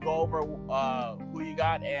 can you go over who you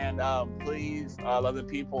got, and please let the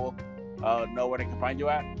people know where they can find you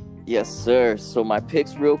at? Yes, sir. So my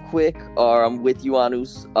picks real quick are, I'm with you on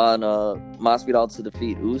Masvidal to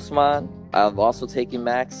defeat Usman. I've also taken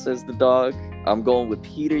Max as the dog. I'm going with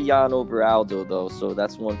Peter Yan over Aldo, though, so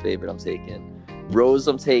that's one favorite I'm taking. Rose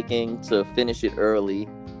I'm taking to finish it early.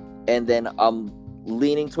 And then I'm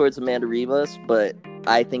leaning towards Amanda Ribas, but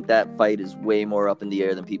I think that fight is way more up in the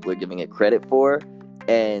air than people are giving it credit for.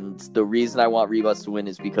 And the reason I want Ribas to win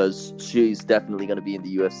is because she's definitely going to be in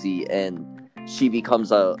the UFC, and she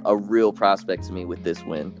becomes a real prospect to me with this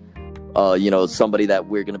win. Somebody that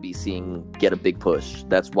we're going to be seeing get a big push.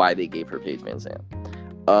 That's why they gave her Paige VanZant.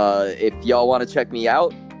 If y'all want to check me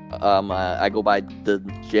out, I go by the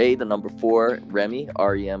number 4, Remy,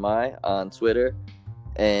 Remi, on Twitter.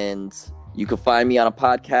 And you can find me on a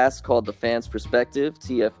podcast called The Fans Perspective,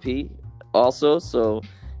 TFP, also. So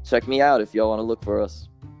check me out if y'all want to look for us.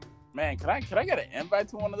 Man, can I get an invite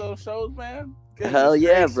to one of those shows, man? Hell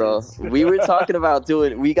yeah, bro. We were talking about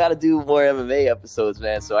we got to do more MMA episodes,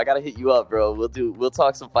 man. So I got to hit you up, bro. We'll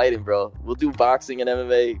talk some fighting, bro. We'll do boxing and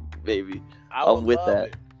MMA, baby. I'm with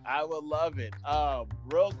that. I would love it.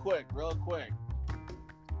 Real quick.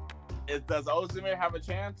 Does Ozdemir have a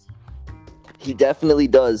chance? He definitely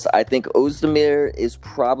does. I think Ozdemir is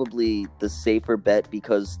probably the safer bet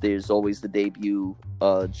because there's always the debut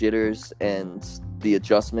jitters and the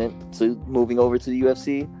adjustment to moving over to the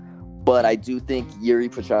UFC. But I do think Yuri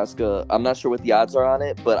Prochazka, I'm not sure what the odds are on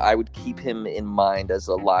it, but I would keep him in mind as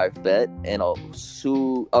a live bet and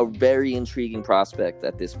a very intriguing prospect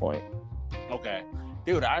at this point. Okay.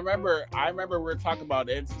 Dude, I remember we were talking about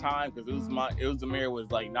It's time because Zamir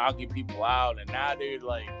was like knocking people out, and now, dude,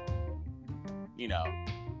 like, you know,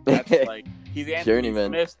 that's like he's Anthony Journeyman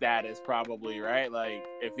Smith status probably, right? Like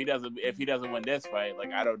if he doesn't win this fight,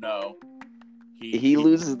 like I don't know. He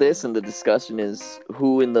loses this, and the discussion is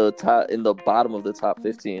who in the bottom of the top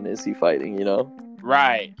 15 is he fighting? You know,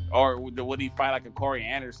 right? Or would he fight like a Corey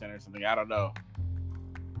Anderson or something? I don't know.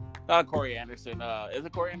 Not Corey Anderson. Is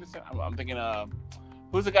it Corey Anderson? I'm thinking.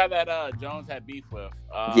 Who's the guy that Jones had beef with?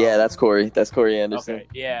 Yeah, that's Corey. That's Corey Anderson. Okay.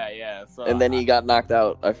 Yeah. So and then he got knocked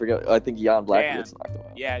out. I forget. I think Jan Blachowicz knocked him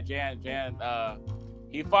out. Yeah, Jan.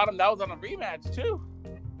 He fought him. That was on a rematch too.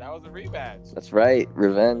 That was a rematch. That's right.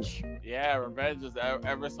 Revenge. Yeah, revenge is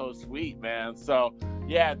ever so sweet, man. So,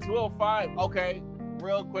 yeah, 205. Okay,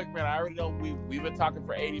 real quick, man. I already know we've been talking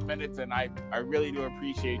for 80 minutes, and I really do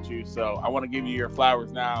appreciate you. So, I want to give you your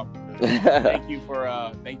flowers now. Thank you for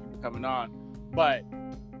coming on. But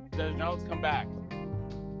does Jones come back?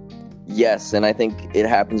 Yes, and I think it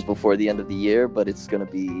happens before the end of the year, but it's going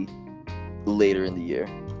to be later in the year.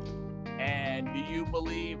 And do you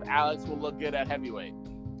believe Alex will look good at heavyweight?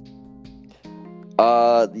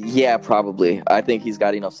 Yeah, probably. I think he's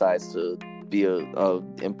got enough size to be a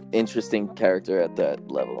interesting character at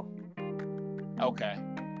that level. Okay.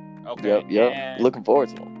 Yep. And, looking forward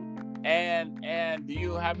to him. And do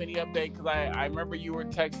you have any update? Because I remember you were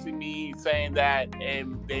texting me saying that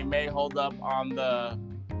they may hold up on the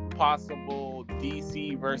possible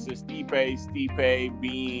DC versus Stipe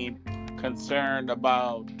being concerned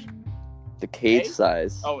about the cage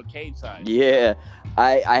size. Oh, a cage size. Yeah.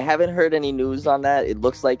 I haven't heard any news on that. It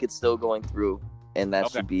looks like it's still going through, and that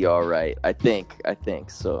should be all right. I think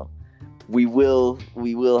so. We will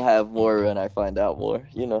have more when I find out more,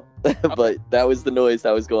 you know. But that was the noise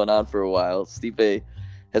that was going on for a while. Stipe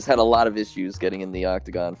has had a lot of issues getting in the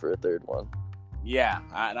octagon for a third one. Yeah,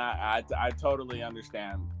 I totally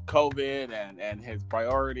understand COVID and his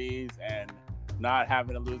priorities and not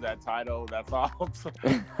having to lose that title. That's all,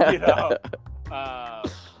 you know.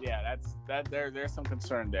 Yeah, there's some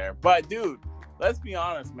concern there. But dude, let's be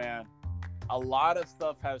honest, man. A lot of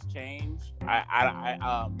stuff has changed.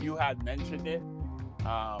 You had mentioned it,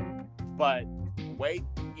 but weight,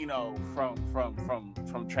 you know,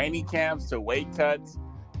 from training camps to weight cuts,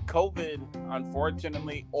 COVID,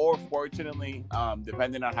 unfortunately or fortunately,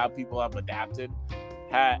 depending on how people have adapted,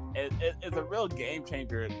 it's a real game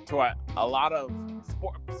changer to a lot of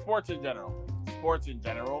sports in general.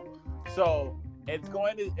 So it's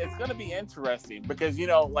going to be interesting because, you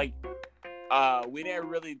know, like we didn't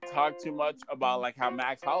really talk too much about like how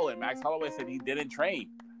Max Holloway said he didn't train.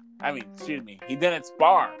 He didn't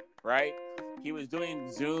spar, right? He was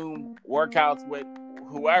doing Zoom workouts with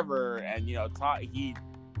whoever, and you know, he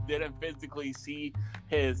didn't physically see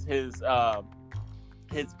his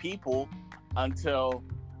people until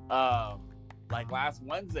like last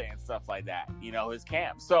Wednesday and stuff like that. You know, his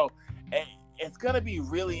camp. So it's gonna be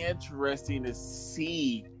really interesting to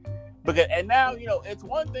see because, and now, you know, it's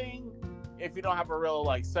one thing if you don't have a real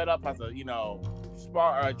like setup as a, you know,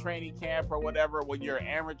 spar or a training camp or whatever when you're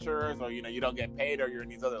amateurs or, you know, you don't get paid or you're in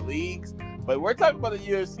these other leagues. But we're talking about the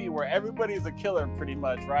UFC where everybody's a killer pretty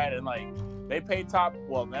much, right? And like they pay they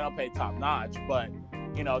don't pay top notch, but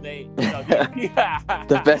you know, they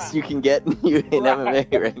the best you can get in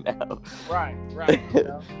MMA right now. Right. You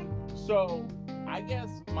know? So I guess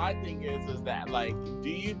my thing is that, like, do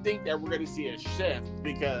you think that we're going to see a shift?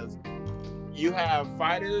 Because you have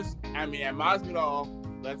fighters, I mean, and Masvidal,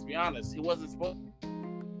 let's be honest, he was not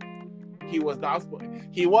supposed.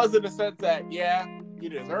 He was in the sense that, yeah, he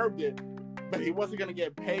deserved it, but he wasn't going to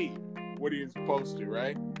get paid what he was supposed to,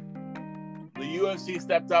 right? The UFC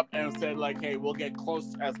stepped up and said, like, hey, we'll get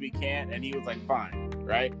close as we can, and he was like, fine,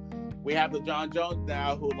 right? We have the John Jones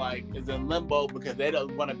now who, like, is in limbo because they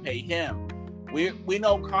don't want to pay him. We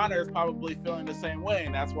know Conor is probably feeling the same way,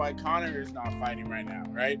 and that's why Conor is not fighting right now,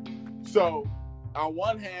 right? So, on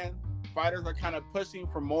one hand, fighters are kind of pushing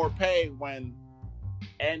for more pay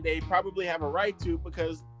and they probably have a right to,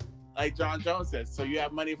 because, like John Jones said, so you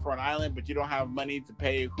have money for an island, but you don't have money to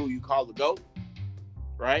pay who you call the GOAT,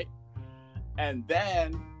 right? And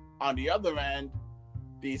then, on the other end,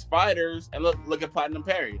 these fighters, and look at Platinum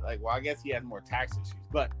Perry. Like, well, I guess he has more tax issues,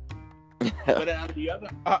 but on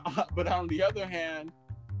the other hand,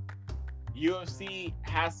 UFC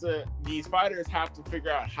these fighters have to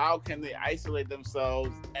figure out how can they isolate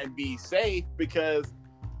themselves and be safe, because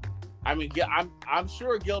I mean, I'm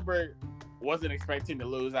sure Gilbert wasn't expecting to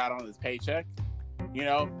lose out on his paycheck. You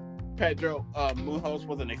know, Pedro Munoz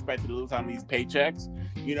wasn't expected to lose on these paychecks.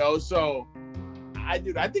 You know, so I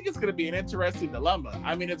think it's going to be an interesting dilemma.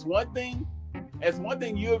 I mean, it's one thing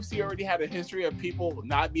UFC already had a history of people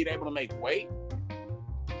not being able to make weight.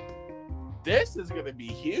 This is going to be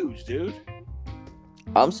huge, dude.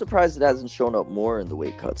 I'm surprised it hasn't shown up more in the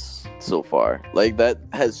weight cuts so far. Like, that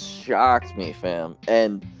has shocked me, fam.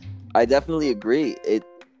 And I definitely agree.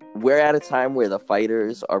 We're at a time where the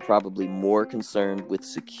fighters are probably more concerned with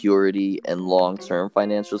security and long-term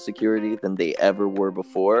financial security than they ever were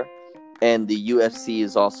before. And the UFC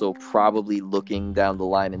is also probably looking down the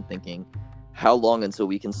line and thinking, how long until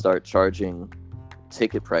we can start charging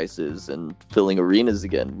ticket prices and filling arenas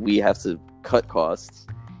again? We have to cut costs.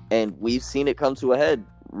 And we've seen it come to a head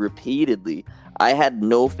repeatedly. I had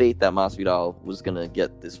no faith that Masvidal was going to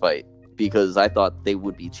get this fight because I thought they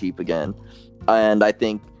would be cheap again. And I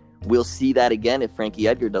think we'll see that again if Frankie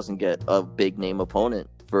Edgar doesn't get a big-name opponent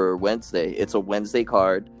for Wednesday. It's a Wednesday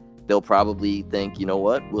card. They'll probably think, you know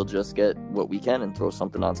what, we'll just get what we can and throw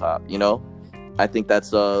something on top, you know? I think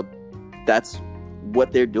that's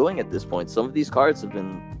what they're doing at this point. Some of these cards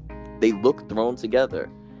they look thrown together.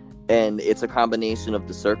 And it's a combination of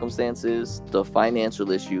the circumstances, the financial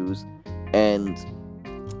issues, and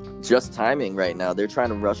just timing right now. They're trying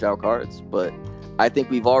to rush out cards. But I think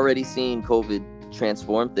we've already seen COVID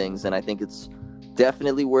transform things, and I think it's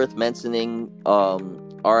definitely worth mentioning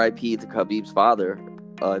RIP to Khabib's father.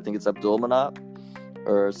 I think it's Abdulmanap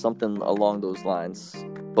or something along those lines.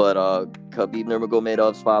 But Khabib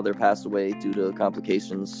Nurmagomedov's father passed away due to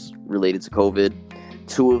complications related to COVID.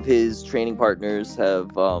 2 of his training partners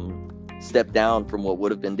have stepped down from what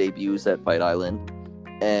would have been debuts at Fight Island,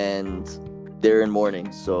 and they're in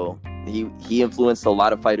mourning. So he influenced a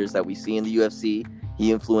lot of fighters that we see in the UFC.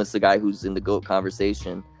 He influenced the guy who's in the GOAT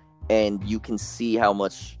conversation, and you can see how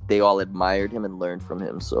much they all admired him and learned from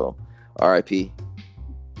him. So RIP.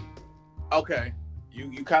 Okay,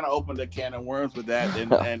 you kind of opened a can of worms with that,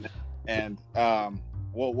 and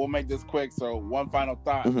we'll make this quick. So one final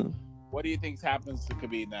thought. Mm-hmm. What do you think happens to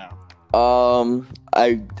Khabib now?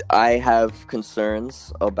 I have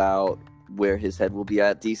concerns about where his head will be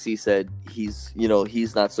at. DC said he's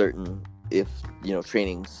not certain if,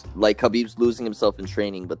 training's like Khabib's losing himself in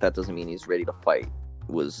training, but that doesn't mean he's ready to fight,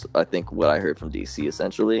 was I think what I heard from DC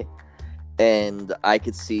essentially. And I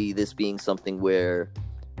could see this being something where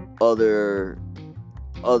other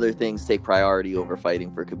things take priority over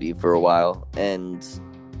fighting for Khabib for a while, and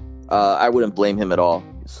I wouldn't blame him at all.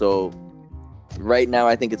 So right now,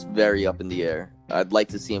 I think it's very up in the air. I'd like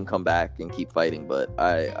to see him come back and keep fighting, but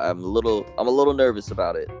I'm a little nervous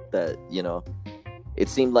about it. That it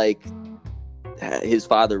seemed like his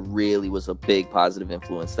father really was a big positive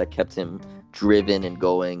influence that kept him driven and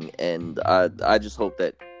going, and I just hope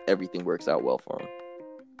that everything works out well for him.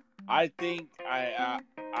 I think I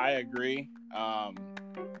agree.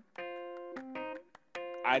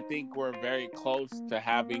 I think we're very close to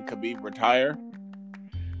having Khabib retire.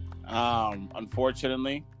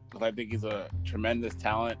 Unfortunately, because I think he's a tremendous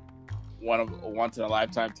talent, once in a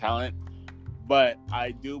lifetime talent. But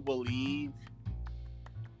I do believe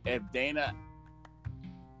if Dana,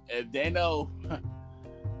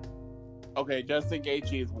 okay, Justin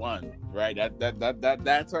Gaethje is one, right? That's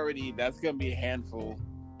gonna be a handful.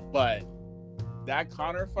 But that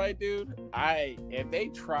Conor fight, dude, if they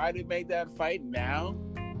try to make that fight now,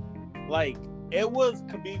 like, it was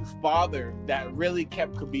Khabib's father that really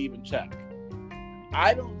kept Khabib in check.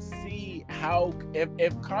 I don't see how,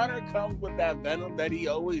 if Conor comes with that venom that he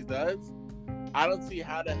always does, I don't see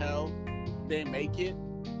how the hell they make it.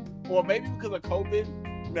 Or maybe because of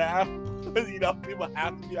COVID now, people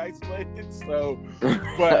have to be isolated. So,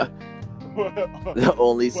 but the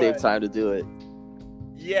only safe time to do it.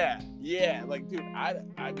 Yeah. Like, dude, I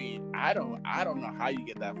don't know how you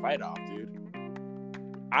get that fight off, dude.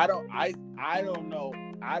 I don't know.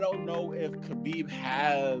 I don't know if Khabib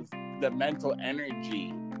has the mental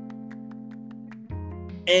energy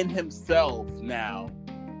in himself now,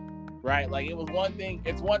 right? Like, it's one thing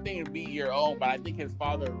to be your own, but I think his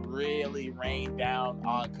father really rained down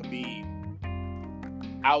on Khabib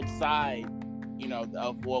outside,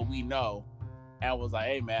 of what we know, and was like,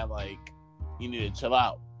 hey man, like, you need to chill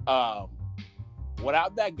out.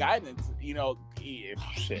 Without that guidance,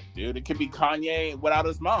 shit, dude, it could be Kanye without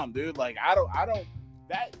his mom, dude. Like, I don't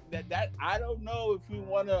know if we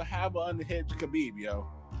want to have an unhinged Khabib, yo.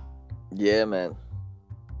 Yeah, man.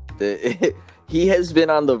 He has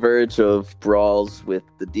been on the verge of brawls with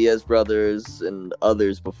the Diaz brothers and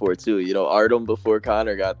others before too. Artem before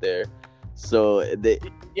Conor got there. So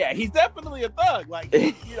yeah, he's definitely a thug. Like,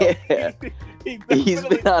 you know, yeah. He's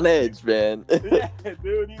been on edge, man. Yeah,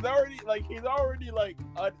 dude, he's already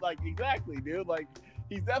exactly, dude. Like,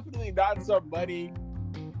 he's definitely not somebody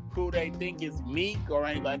who they think is meek or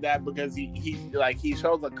anything like that, because he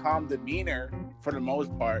shows a calm demeanor for the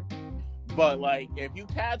most part. But like, if you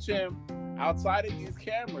catch him outside of these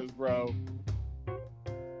cameras, bro,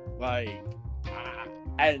 like,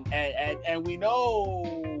 and we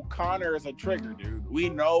know Conor is a trigger, dude. We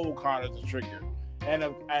know Conor's a trigger, and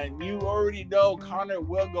you already know Conor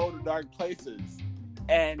will go to dark places,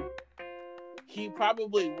 and he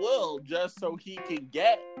probably will, just so he can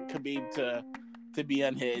get Khabib to be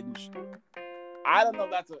unhinged. I don't know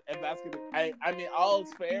if that's gonna. I mean, all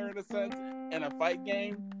is fair in a sense in a fight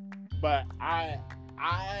game, but I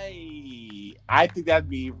think that'd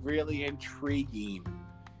be really intriguing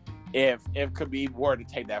if Khabib were to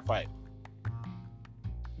take that fight,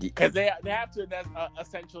 because they have to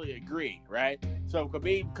essentially agree, right? So if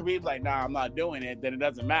Khabib's like, nah, I'm not doing it, then it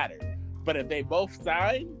doesn't matter. But if they both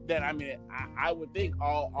sign, then I mean, I would think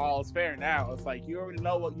all is fair now. It's like, you already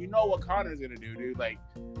know what Conor's gonna do, dude. Like,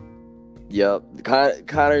 yep,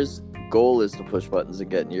 Conor's goal is to push buttons and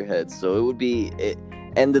get in your head. So it would be it.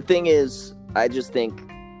 And the thing is, I just think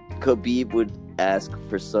Khabib would ask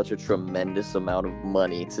for such a tremendous amount of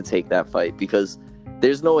money to take that fight, because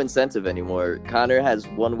there's no incentive anymore. Conor has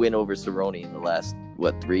one win over Cerrone in the last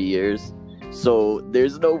 3 years, so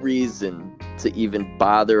there's no reason to even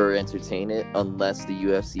bother or entertain it unless the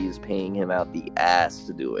UFC is paying him out the ass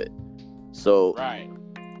to do it. So right.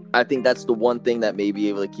 I think that's the one thing that may be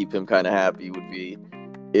able to keep him kind of happy, would be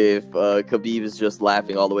if Khabib is just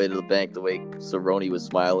laughing all the way to the bank the way Cerrone was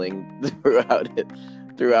smiling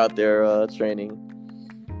throughout their training.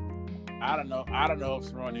 I don't know if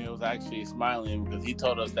Cerrone was actually smiling, because he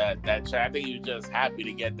told us that chat. I think he was just happy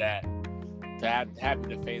to get that, happy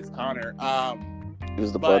to face Conor. It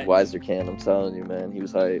was the Budweiser can. I'm telling you, man, he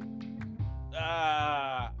was hype.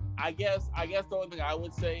 I guess the only thing I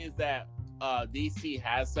would say is that DC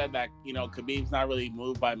has said that, you know, Khabib's not really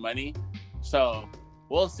moved by money, so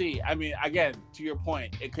we'll see. I mean, again, to your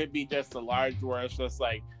point, it could be just a large where it's just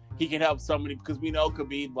like he can help somebody, because we know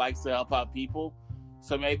Khabib likes to help out people.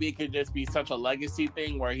 So maybe it could just be such a legacy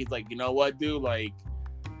thing where he's like, you know what, dude, like,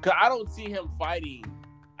 because I don't see him fighting.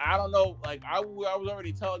 I don't know, like, I was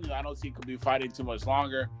already telling you, I don't see Khabib fighting too much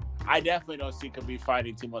longer. I definitely don't see Khabib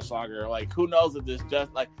fighting too much longer. Like, who knows if this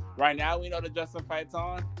just, like, right now we know the Justin fight's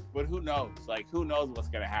on, but who knows? Like, who knows what's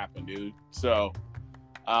going to happen, dude? So,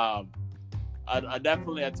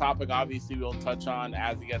 definitely a topic, obviously, we'll touch on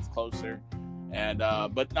as it gets closer. And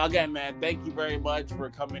but again, man, thank you very much for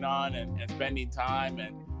coming on and spending time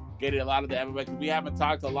and getting a lot of the MMA, because we haven't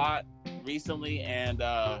talked a lot recently, and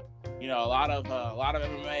you know, a lot of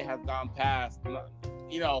MMA has gone past,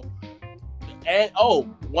 you know. And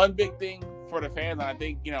one big thing for the fans, and I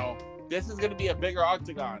think, you know, this is going to be a bigger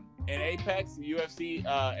octagon in Apex, the UFC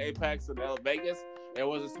Apex in Vegas. It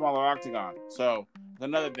was a smaller octagon, so it's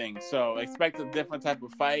another thing. So expect a different type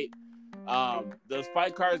of fight. Those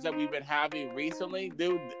fight cards that we've been having recently,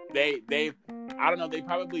 dude, they I don't know,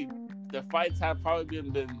 the fights have probably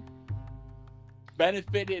been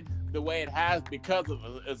benefited the way it has because of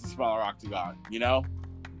it's a smaller octagon, you know?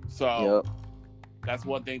 So yep. That's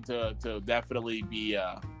one thing to definitely be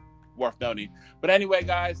worth noting. But anyway,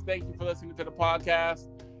 guys, thank you for listening to the podcast.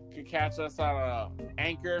 You can catch us on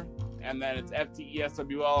Anchor, and then it's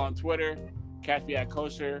FTESWL on Twitter. Catch me at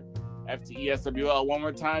Kosher FTESWL. One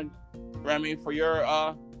more time, Remy, for your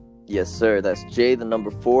Yes, sir. That's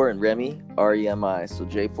J4 and Remy, REMI. So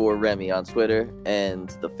J4 Remy on Twitter. And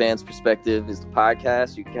The Fan's Perspective is the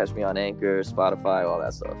podcast. You can catch me on Anchor, Spotify, all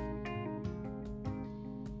that stuff.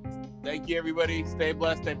 Thank you, everybody. Stay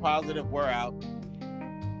blessed, stay positive. We're out.